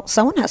like, well,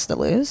 someone has to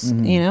lose,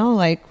 you know,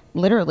 like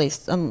literally,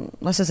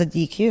 unless it's a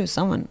DQ,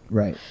 someone.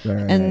 Right.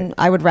 And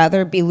I would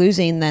rather be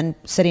losing than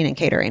sitting and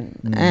catering.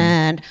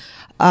 And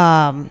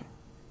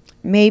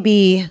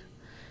maybe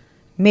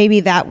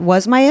that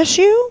was my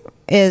issue,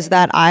 is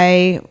that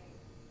I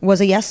was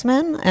a yes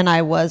man and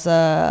I was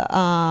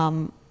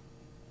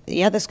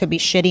this could be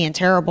shitty and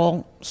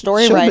terrible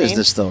story Show writing.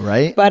 business though,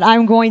 right? But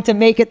I'm going to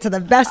make it to the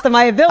best of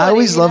my ability. I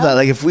always love that.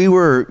 Like if we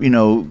were, you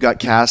know, got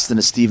cast in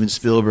a Steven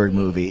Spielberg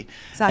movie,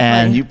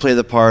 and you play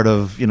the part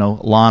of, you know,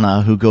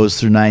 Lana, who goes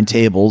through 9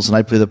 tables, and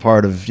I play the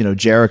part of, you know,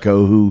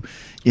 Jericho, who,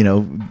 you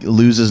know,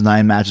 loses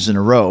 9 matches in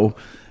a row.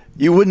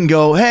 You wouldn't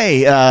go,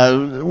 hey,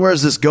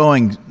 where's this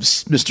going,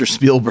 Mr.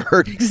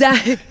 Spielberg?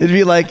 Exactly. It'd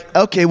be like,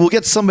 okay, we'll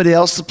get somebody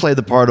else to play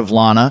the part of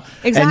Lana.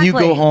 Exactly. And you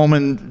go home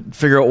and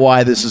figure out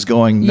why this is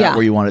going not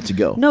where you want it to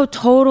go. No,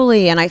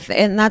 totally. And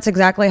and that's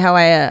exactly how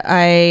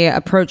I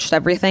approached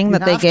everything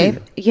that they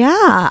gave.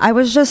 Yeah.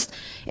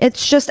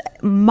 It's just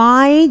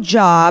my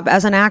job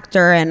as an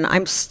actor, and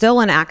I'm still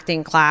in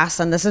acting class.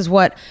 And this is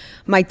what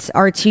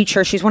our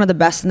teacher, she's one of the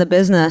best in the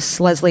business,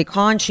 Leslie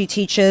Kahn, she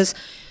teaches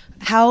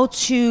how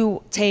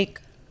to take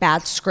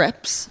bad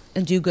scripts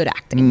and do good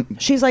acting.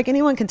 She's like,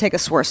 anyone can take a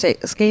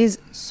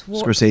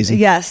Scorsese.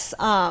 Yes,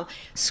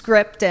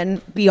 script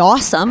and be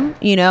awesome,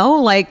 you know,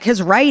 like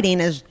his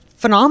writing is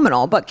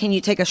phenomenal, but can you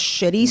take a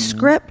shitty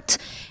script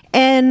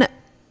and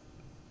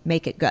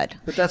make it good?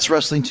 But that's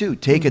wrestling too.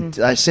 Take it.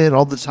 I say it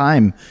all the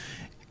time.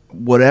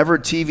 Whatever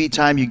TV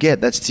time you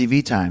get, that's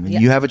TV time. And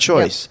you have a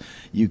choice.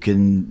 You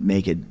can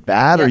make it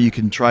bad or you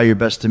can try your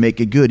best to make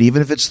it good.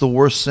 Even if it's the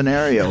worst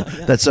scenario,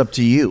 that's up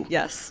to you.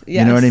 Yes.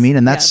 You know what I mean?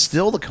 And that's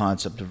still the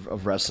concept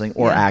of wrestling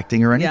or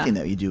acting or anything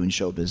that you do in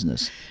show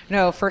business.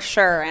 No, for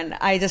sure. And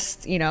I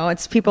just, you know,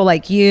 it's people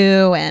like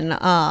you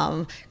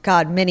and,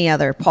 God, many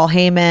other, Paul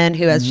Heyman,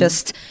 who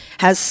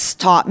has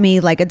taught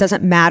me, like, it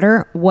doesn't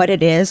matter what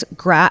it is.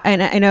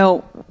 And I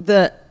know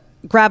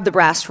grab the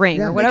brass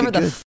ring or whatever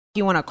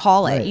you want to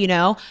call it, you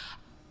know?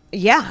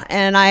 Yeah.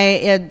 And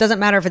it doesn't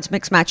matter if it's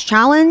Mixed Match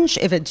Challenge,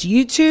 if it's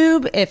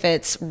YouTube, if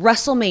it's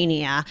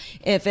WrestleMania,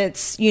 if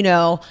it's, you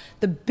know,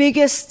 the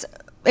biggest,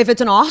 if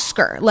it's an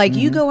Oscar, like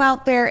you go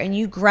out there and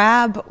you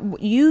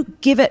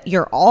give it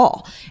your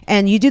all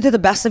and you do to the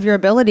best of your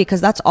ability,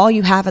 because that's all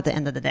you have at the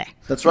end of the day.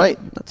 That's right.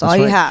 That's all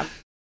you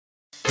have.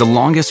 The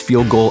longest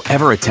field goal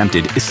ever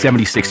attempted is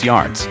 76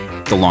 yards.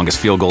 The longest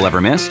field goal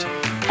ever missed?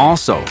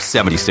 Also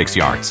 76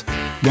 yards.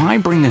 Why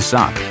bring this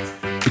up?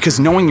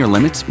 Because knowing your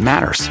limits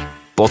matters,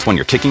 both when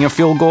you're kicking a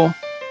field goal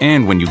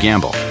and when you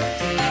gamble.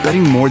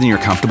 Betting more than you're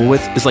comfortable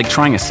with is like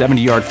trying a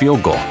 70-yard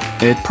field goal.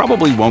 It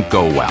probably won't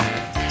go well.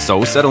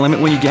 So set a limit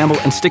when you gamble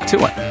and stick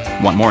to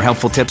it. Want more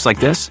helpful tips like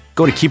this?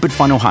 Go to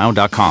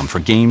keepitfunohio.com for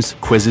games,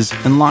 quizzes,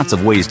 and lots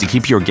of ways to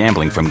keep your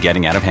gambling from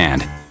getting out of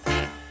hand.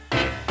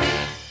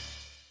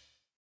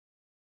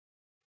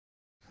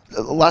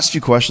 Last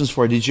few questions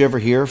for you. Did you ever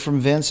hear from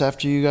Vince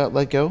after you got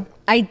let go?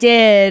 I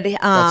did.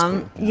 That's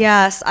cool.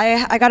 Yes,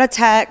 I got a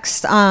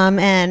text,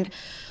 and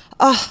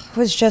it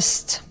was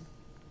just,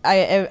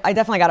 I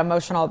definitely got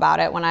emotional about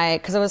it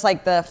because it was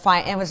like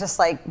it was just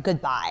like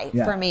goodbye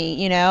for me,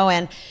 you know,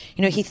 and,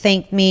 you know, he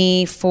thanked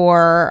me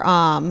for,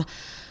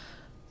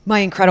 my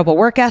incredible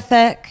work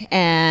ethic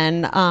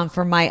and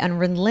for my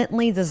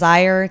unrelenting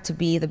desire to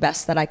be the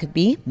best that I could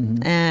be,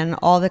 and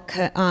all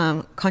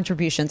the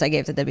contributions I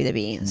gave to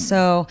WWE.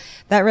 So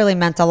that really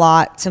meant a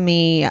lot to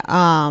me,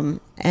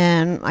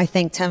 and I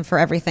thanked him for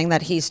everything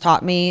that he's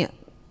taught me,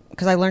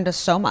 because I learned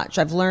so much.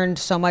 I've learned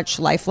so much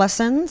life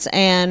lessons,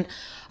 and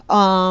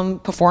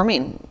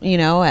performing,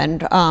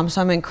 and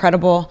so I'm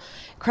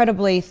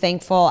incredibly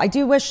thankful. I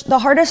do wish the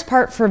hardest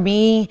part for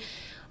me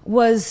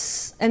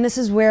was, and this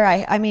is where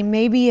I mean,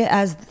 maybe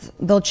as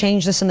they'll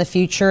change this in the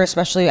future,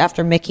 especially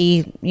after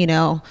Mickey,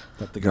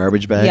 Like the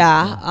garbage bag.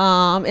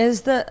 Yeah.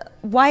 Is the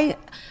why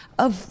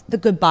of the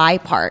goodbye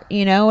part,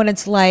 and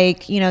it's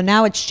like,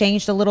 now it's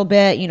changed a little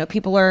bit,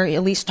 people are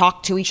at least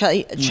talk to each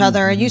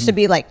other. It used to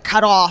be like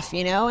cut off,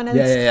 and it's,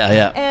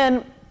 Yeah.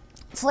 and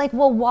it's like,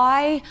 well,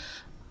 why?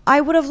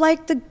 I would have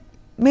liked to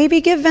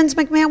maybe give Vince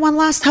McMahon one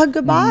last hug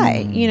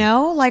goodbye,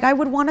 like I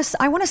want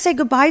to say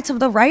goodbye to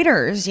the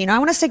writers, I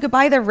want to say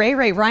goodbye to Ray,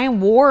 Ryan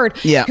Ward,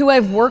 who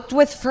I've worked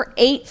with for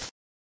 8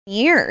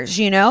 years,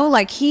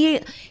 like he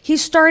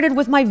started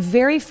with my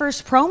very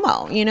first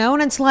promo,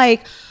 and it's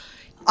like,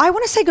 I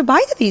want to say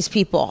goodbye to these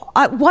people.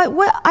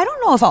 What? I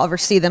don't know if I'll ever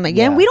see them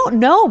again. Yeah. We don't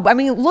know. I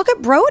mean, look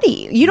at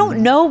Brody. You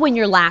don't know when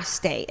your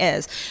last day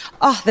is.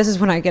 Oh, this is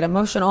when I get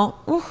emotional.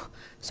 Ooh,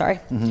 sorry.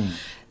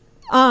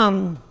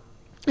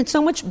 It's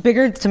so much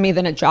bigger to me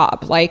than a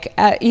job. Like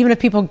even the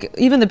people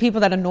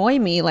that annoy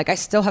me, like I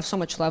still have so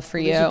much love for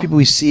you. These are people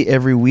we see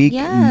every week.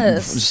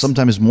 Yes.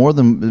 Sometimes more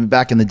than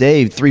back in the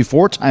day,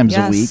 3-4 times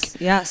a week.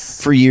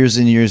 Yes. For years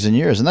and years and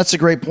years. And that's a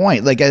great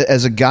point. Like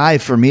as a guy,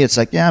 for me, it's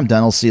like, yeah, I'm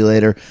done. I'll see you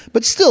later.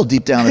 But still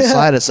deep down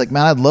inside, it's like,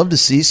 man, I'd love to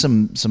see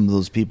some of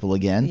those people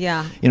again.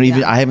 Yeah.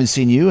 Even I haven't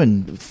seen you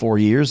in 4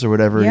 years or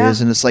whatever it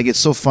is. And it's like, it's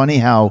so funny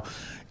how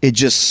it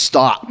just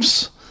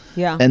stops.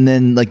 Yeah. And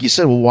then, like you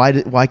said, well,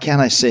 why can't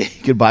I say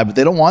goodbye? But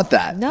they don't want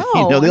that.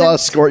 No. They'll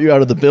escort you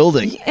out of the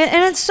building.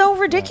 And it's so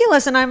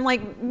ridiculous. And I'm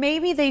like,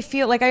 maybe they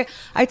feel like I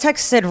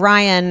texted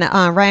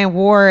Ryan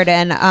Ward,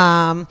 and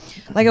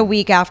like a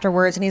week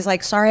afterwards, and he's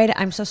like,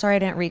 I'm so sorry I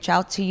didn't reach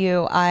out to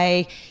you.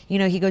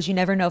 He goes, you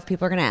never know if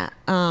people are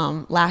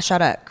gonna lash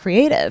out at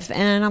creative.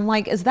 And I'm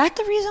like, is that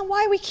the reason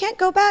why we can't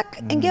go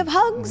back and give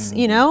hugs?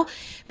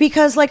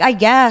 Because like, I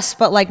guess,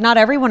 but like not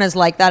everyone is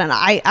like that. And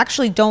I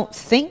actually don't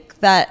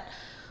think that.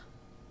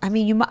 I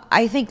mean,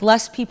 I think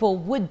less people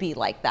would be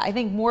like that. I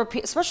think more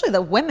people, especially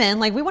the women,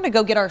 like we want to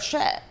go get our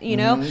shit, we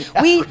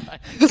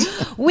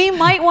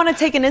might want to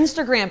take an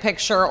Instagram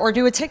picture or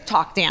do a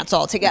TikTok dance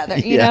all together,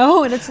 you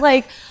know? And it's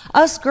like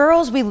us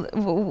girls,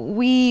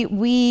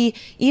 we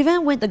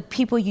even with the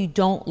people you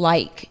don't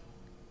like,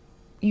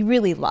 you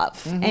really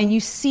love. And you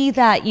see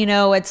that,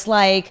 it's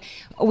like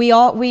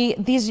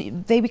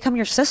they become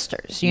your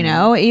sisters,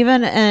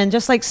 even, and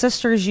just like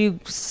sisters,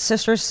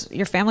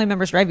 your family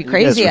members drive you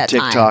crazy at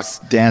TikTok times.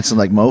 dancing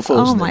like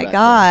mofos. Oh my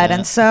God. Yeah.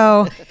 And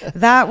so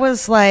that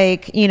was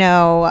like,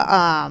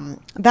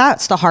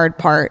 that's the hard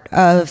part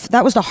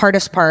that was the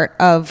hardest part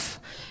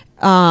of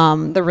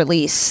the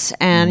release.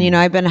 And,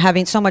 I've been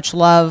having so much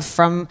love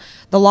from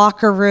the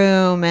locker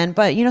room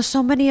but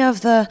so many of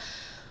the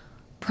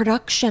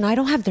production, I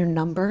don't have their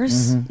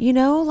numbers,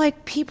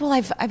 like people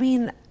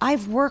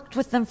I've worked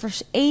with them for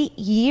 8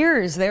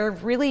 years. They're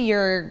really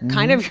your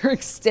kind of your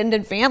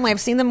extended family. I've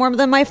seen them more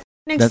than my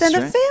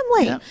extended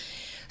family. Yeah.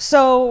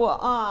 So,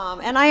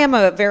 and I am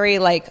a very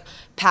like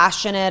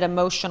passionate,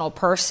 emotional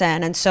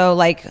person. And so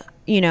like,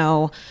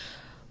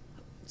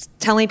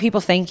 telling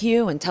people thank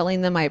you and telling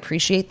them I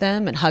appreciate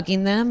them and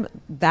hugging them,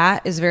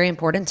 that is very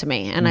important to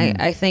me. And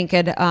I think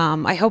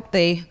I hope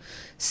they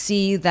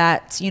see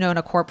that, in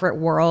a corporate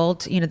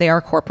world, they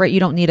are corporate. You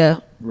don't need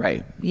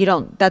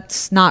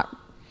that's not,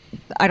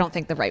 I don't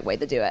think the right way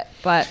to do it,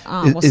 but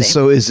we'll see.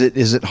 So is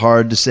it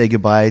hard to say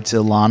goodbye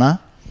to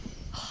Lana?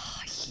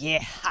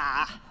 Yeah.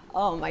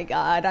 Oh my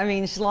God. I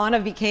mean,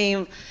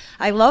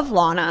 I love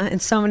Lana in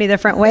so many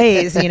different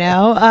ways,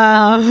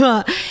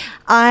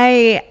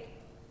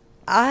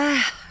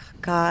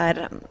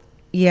 God.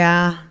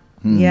 Yeah.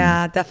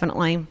 Yeah,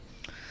 definitely.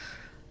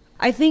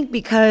 I think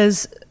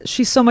because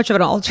she's so much of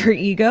an alter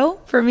ego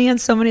for me in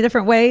so many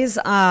different ways.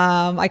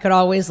 I could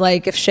always,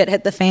 like, if shit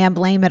hit the fan,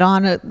 blame it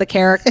on the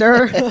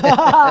character.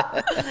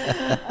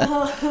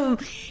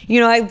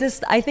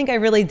 I think I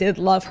really did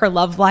love her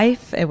love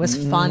life. It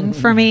was fun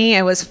for me.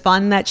 It was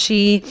fun that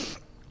she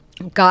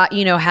got,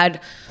 had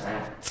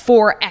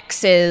 4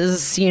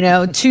 exes,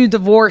 2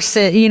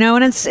 divorces,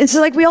 and it's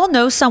like we all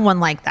know someone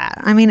like that.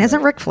 I mean,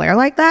 isn't Ric Flair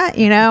like that?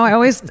 I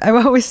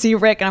always see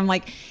Rick and I'm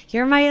like,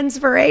 you're my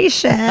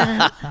inspiration.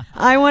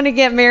 I want to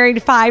get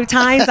married 5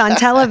 times on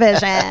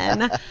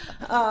television.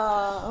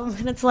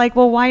 And it's like,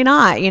 well, why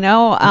not?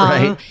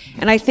 Right.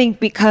 And I think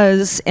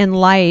because in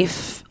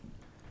life,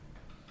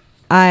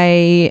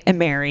 I am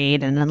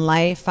married, and in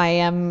life I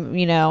am,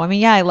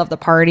 I love to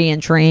party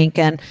and drink,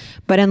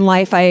 but in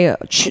life I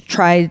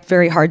tried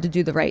very hard to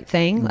do the right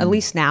thing. At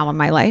least now in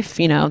my life,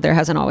 there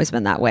hasn't always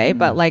been that way,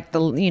 but like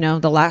the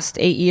last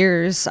 8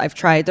 years, I've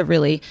tried to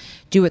really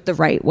do it the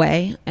right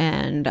way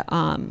and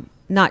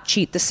not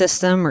cheat the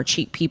system or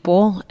cheat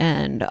people,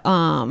 and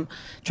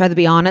try to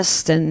be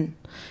honest and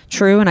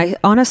true. And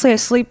I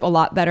sleep a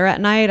lot better at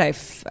night. I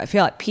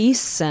feel at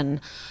peace, and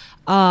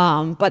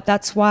but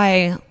that's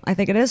why I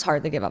think it is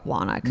hard to give up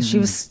Lana,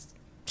 because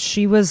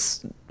she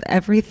was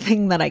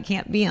everything that I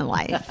can't be in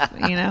life,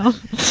 you know?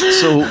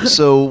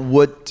 So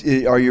what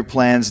are your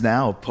plans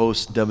now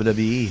post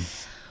WWE?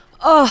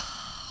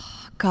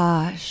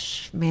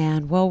 Gosh,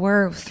 man. Well,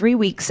 we're 3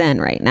 weeks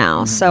in right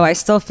now. So I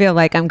still feel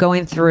like I'm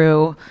going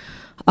through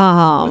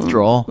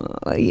Withdrawal?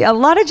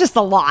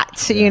 a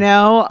lot, you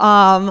know?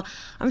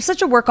 I'm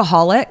such a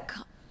workaholic.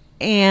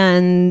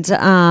 And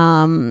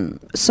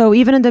so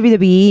even in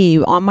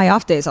WWE, on my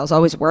off days, I was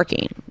always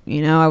working.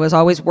 You know, I was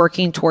always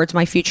working towards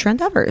my future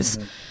endeavors.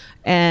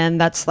 And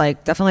that's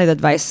like definitely the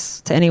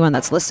advice to anyone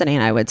that's listening.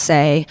 I would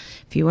say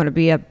if you want to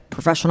be a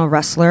professional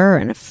wrestler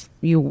and if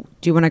you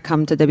do want to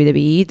come to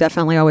WWE,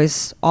 definitely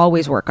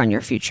always work on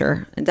your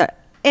future.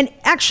 And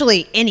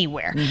actually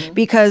anywhere,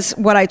 because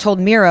what I told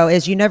Miro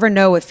is you never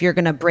know if you're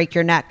going to break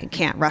your neck and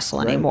can't wrestle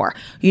anymore.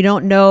 You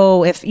don't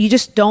know you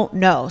just don't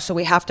know. So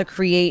we have to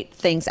create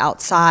things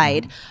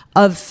outside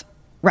of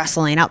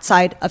wrestling,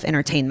 outside of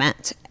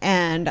entertainment.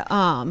 And,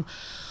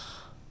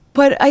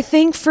 but I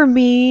think for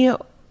me,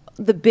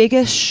 the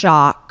biggest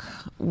shock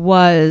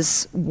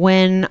was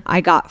when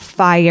I got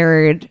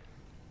fired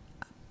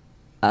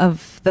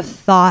of the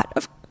thought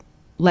of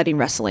letting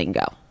wrestling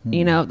go.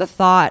 You know, the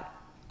thought,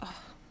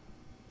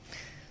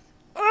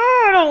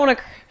 I don't want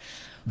to,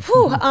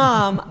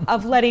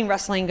 of letting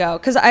wrestling go.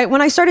 Because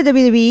when I started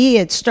WWE,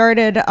 it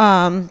started,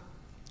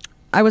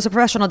 I was a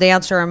professional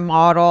dancer and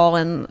model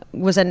and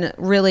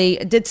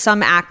did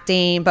some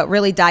acting, but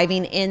really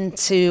diving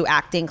into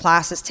acting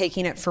classes,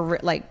 taking it for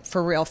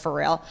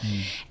real.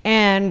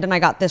 And then I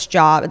got this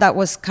job. That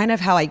was kind of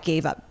how I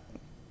gave up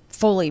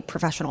fully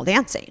professional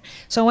dancing.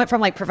 So I went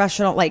from like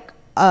professional, like,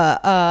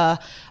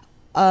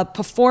 a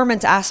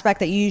performance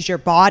aspect that you use your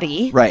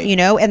body, right? You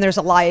know, and there's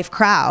a live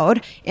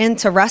crowd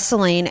into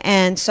wrestling.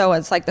 And so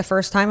it's like the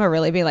first time I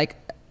really be like,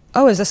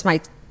 oh, is this my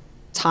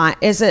time?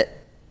 Is it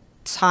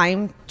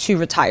time to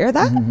retire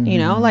that? You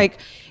know, like,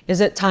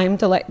 is it time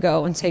to let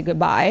go and say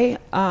goodbye?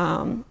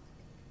 I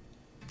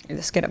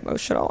just get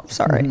emotional. I'm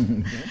sorry.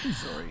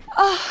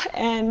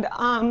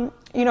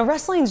 You know,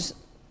 wrestling's,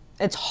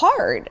 it's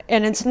hard,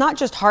 and it's not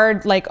just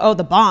hard like, oh,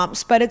 the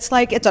bumps, but it's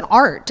like, it's an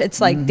art. It's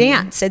like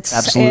dance.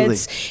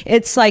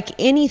 It's like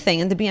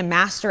anything. And to be a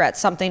master at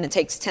something, it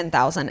takes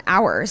 10,000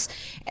 hours.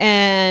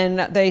 And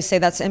they say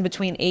that's in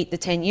between 8 to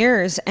 10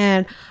 years.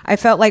 And I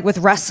felt like with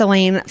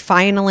wrestling,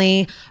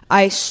 finally,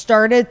 I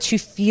started to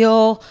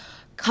feel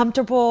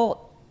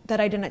comfortable that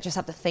I didn't just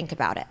have to think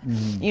about it.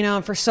 You know,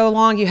 and for so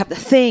long you have to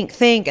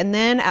think. And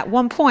then at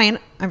one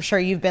point, I'm sure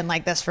you've been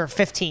like this for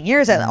 15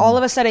 years, all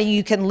of a sudden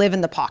you can live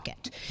in the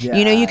pocket.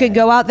 You know, you can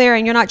go out there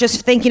and you're not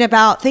just thinking,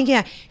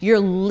 you're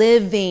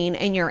living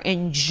and you're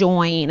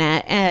enjoying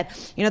it. And,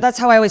 you know, that's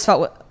how I always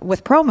felt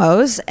with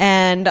promos.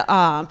 And,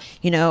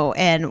 you know,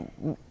 and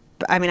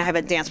I mean, I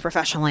haven't danced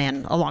professionally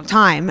in a long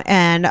time.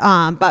 And,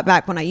 but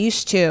back when I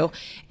used to,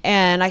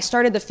 and I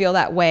started to feel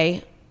that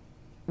way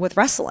with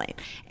wrestling.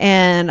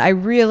 And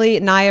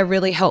Nia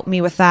really helped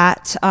me with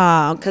that.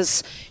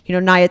 Cause you know,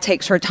 Nia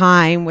takes her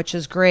time, which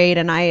is great.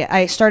 And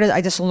I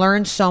just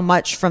learned so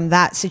much from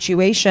that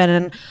situation.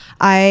 And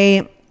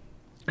I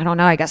don't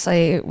know, I guess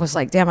I was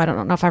like, damn, I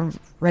don't know if I'm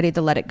ready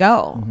to let it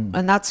go.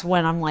 And that's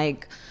when I'm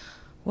like,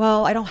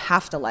 well, I don't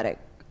have to let it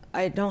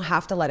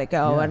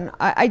go. And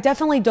I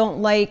definitely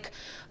don't like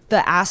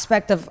the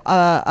aspect of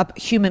a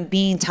human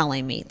being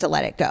telling me to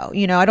let it go.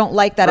 You know, I don't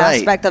like that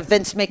aspect of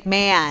Vince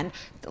McMahon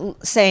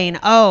saying,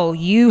 oh,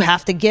 you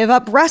have to give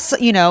up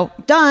you know,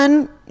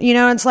 done. You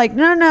know, it's like,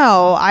 no.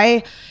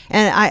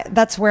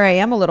 That's where I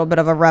am a little bit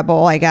of a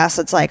rebel, I guess.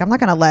 It's like, I'm not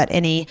going to let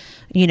any,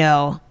 you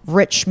know,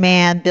 rich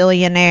man,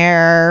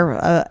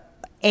 billionaire,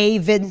 a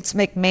Vince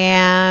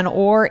McMahon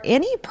or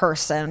any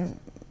person,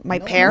 my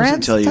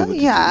parents tell you what to do,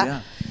 yeah.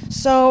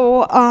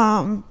 So,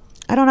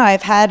 I don't know.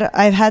 I've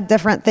had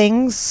different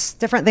things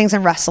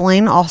in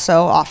wrestling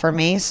also offer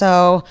me.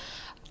 So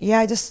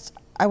yeah,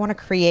 I want to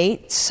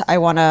create. I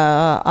want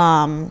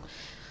to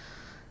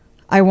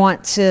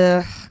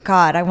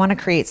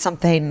create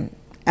something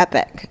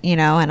epic, you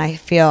know, and I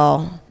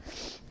feel,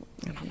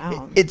 I don't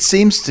know. It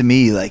seems to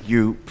me like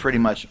you pretty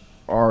much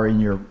are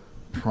in your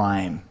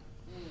prime,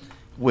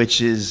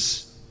 which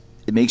is,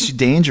 it makes you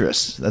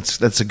dangerous.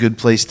 That's a good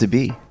place to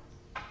be.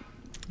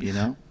 You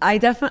know, I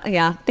definitely,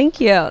 yeah. Thank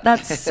you.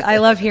 I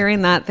love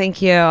hearing that.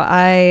 Thank you.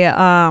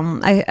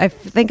 I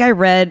think I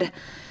read,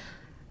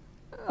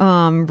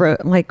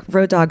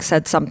 Road Dogg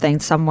said something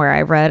somewhere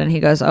I read, and he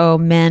goes, oh,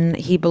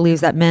 he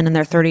believes that men in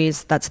their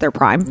 30s, that's their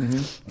prime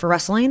for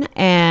wrestling.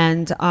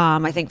 And,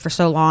 I think for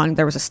so long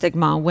there was a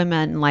stigma on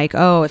women, like,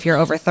 oh, if you're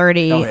over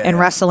 30 in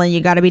wrestling,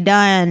 you got to be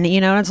done,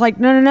 you know, and it's like,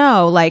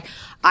 no. Like,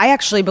 I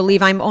actually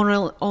believe I'm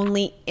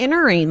only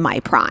entering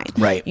my prime,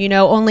 right? You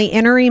know, only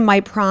entering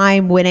my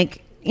prime when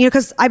you know,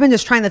 because I've been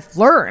just trying to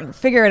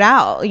figure it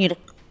out, you know,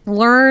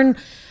 learn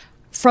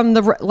from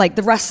the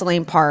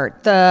wrestling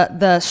part,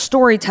 the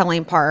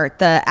storytelling part,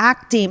 the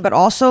acting, but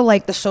also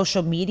like the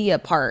social media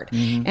part.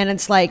 And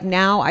it's like,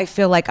 now I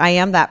feel like I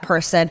am that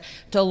person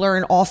to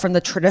learn all from the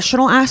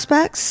traditional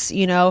aspects,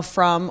 you know,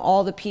 from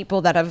all the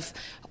people that have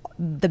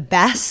the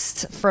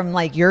best from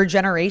like your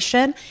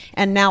generation,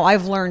 and now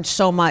I've learned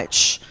so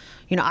much.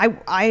 You know,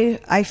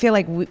 I feel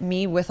like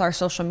me with our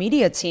social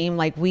media team,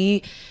 like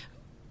we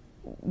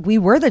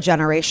were the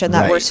generation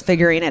that was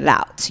figuring it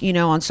out, you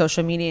know, on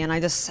social media, and I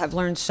just have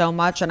learned so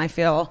much, and I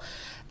feel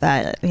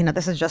that, you know,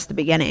 this is just the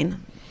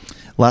beginning.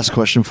 Last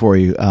question for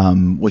you.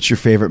 What's your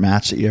favorite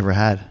match that you ever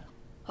had?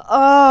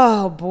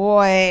 Oh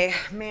boy,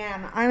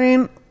 man. I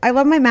mean, I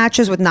love my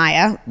matches with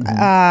Nia.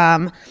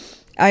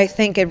 I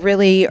think it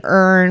really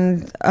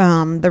earned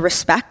the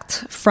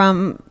respect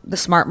from the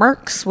Smart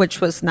Mercs, which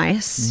was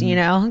nice, you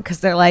know, because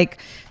they're like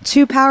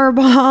 2 power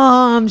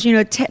bombs, you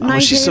know, 9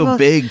 she's tables. so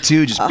big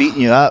too, just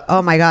beating you up.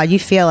 Oh my God, you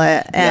feel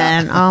it.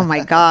 And oh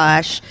my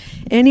gosh,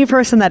 any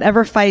person that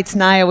ever fights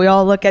Nia, we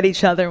all look at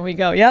each other and we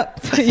go, yep,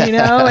 you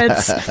know,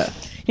 it's...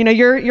 You know,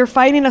 you're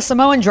fighting a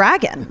Samoan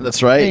dragon.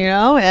 That's right. You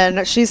know,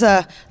 and she's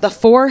the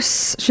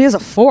force. She is a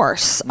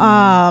force.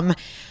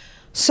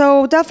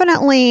 So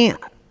definitely,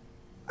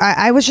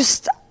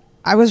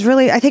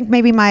 I think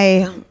maybe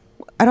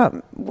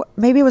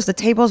maybe it was the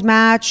tables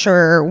match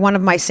or one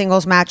of my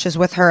singles matches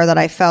with her that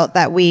I felt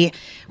that we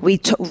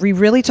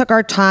really took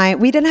our time.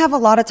 We didn't have a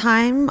lot of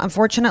time,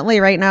 unfortunately,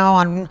 right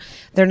now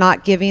they're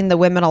not giving the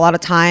women a lot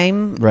of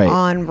time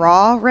on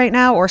Raw right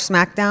now or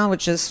SmackDown,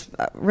 which is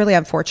really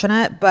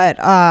unfortunate. But,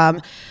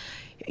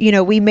 you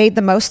know, we made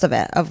the most of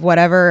it, of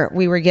whatever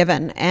we were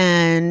given.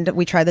 And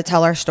we tried to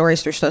tell our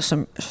stories through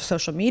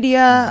social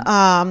media.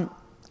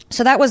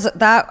 So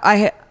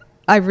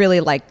I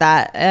really liked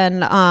that.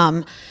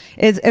 And,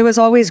 it was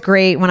always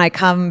great when I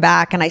come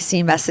back and I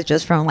see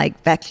messages from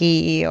like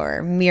Becky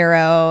or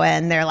Miro,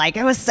 and they're like,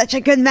 it was such a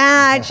good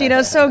match, you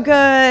know, so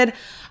good.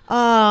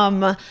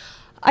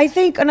 I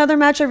think another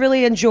match I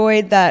really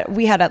enjoyed that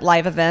we had at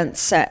live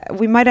events,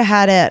 we might have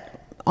had it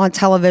on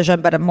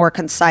television, but a more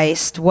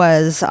concise,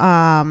 was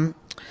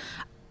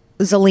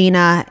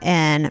Zelina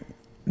and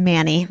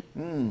Manny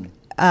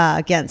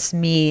against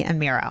me and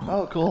Miro.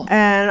 Oh, cool.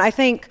 And I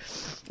think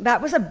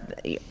that was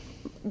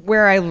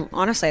where I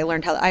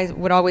learned how I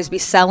would always be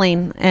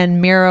selling,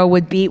 and Miro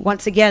would be,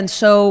 once again,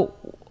 so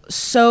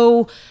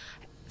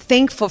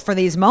thankful for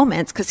these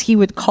moments, because he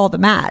would call the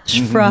match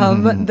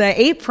from the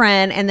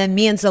apron, and then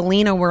me and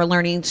Zelina were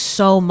learning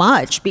so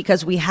much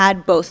because we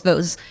had both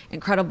those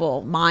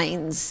incredible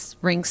minds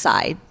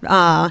ringside.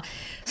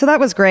 So that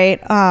was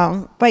great.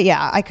 But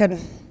yeah,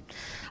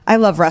 I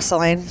love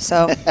wrestling.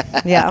 So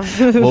yeah.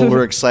 Well,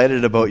 we're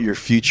excited about your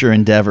future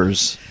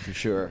endeavors for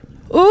sure.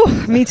 Ooh,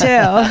 me too.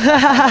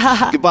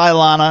 Goodbye,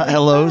 Lana.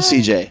 Hello,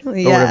 CJ. Or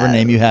whatever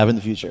name you have in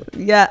the future.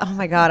 Yeah. Oh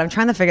my God, I'm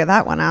trying to figure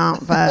that one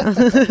out. But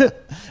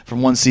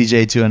from one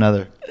CJ to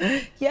another.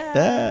 Yes.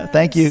 Yeah.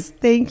 Thank you.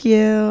 Thank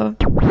you.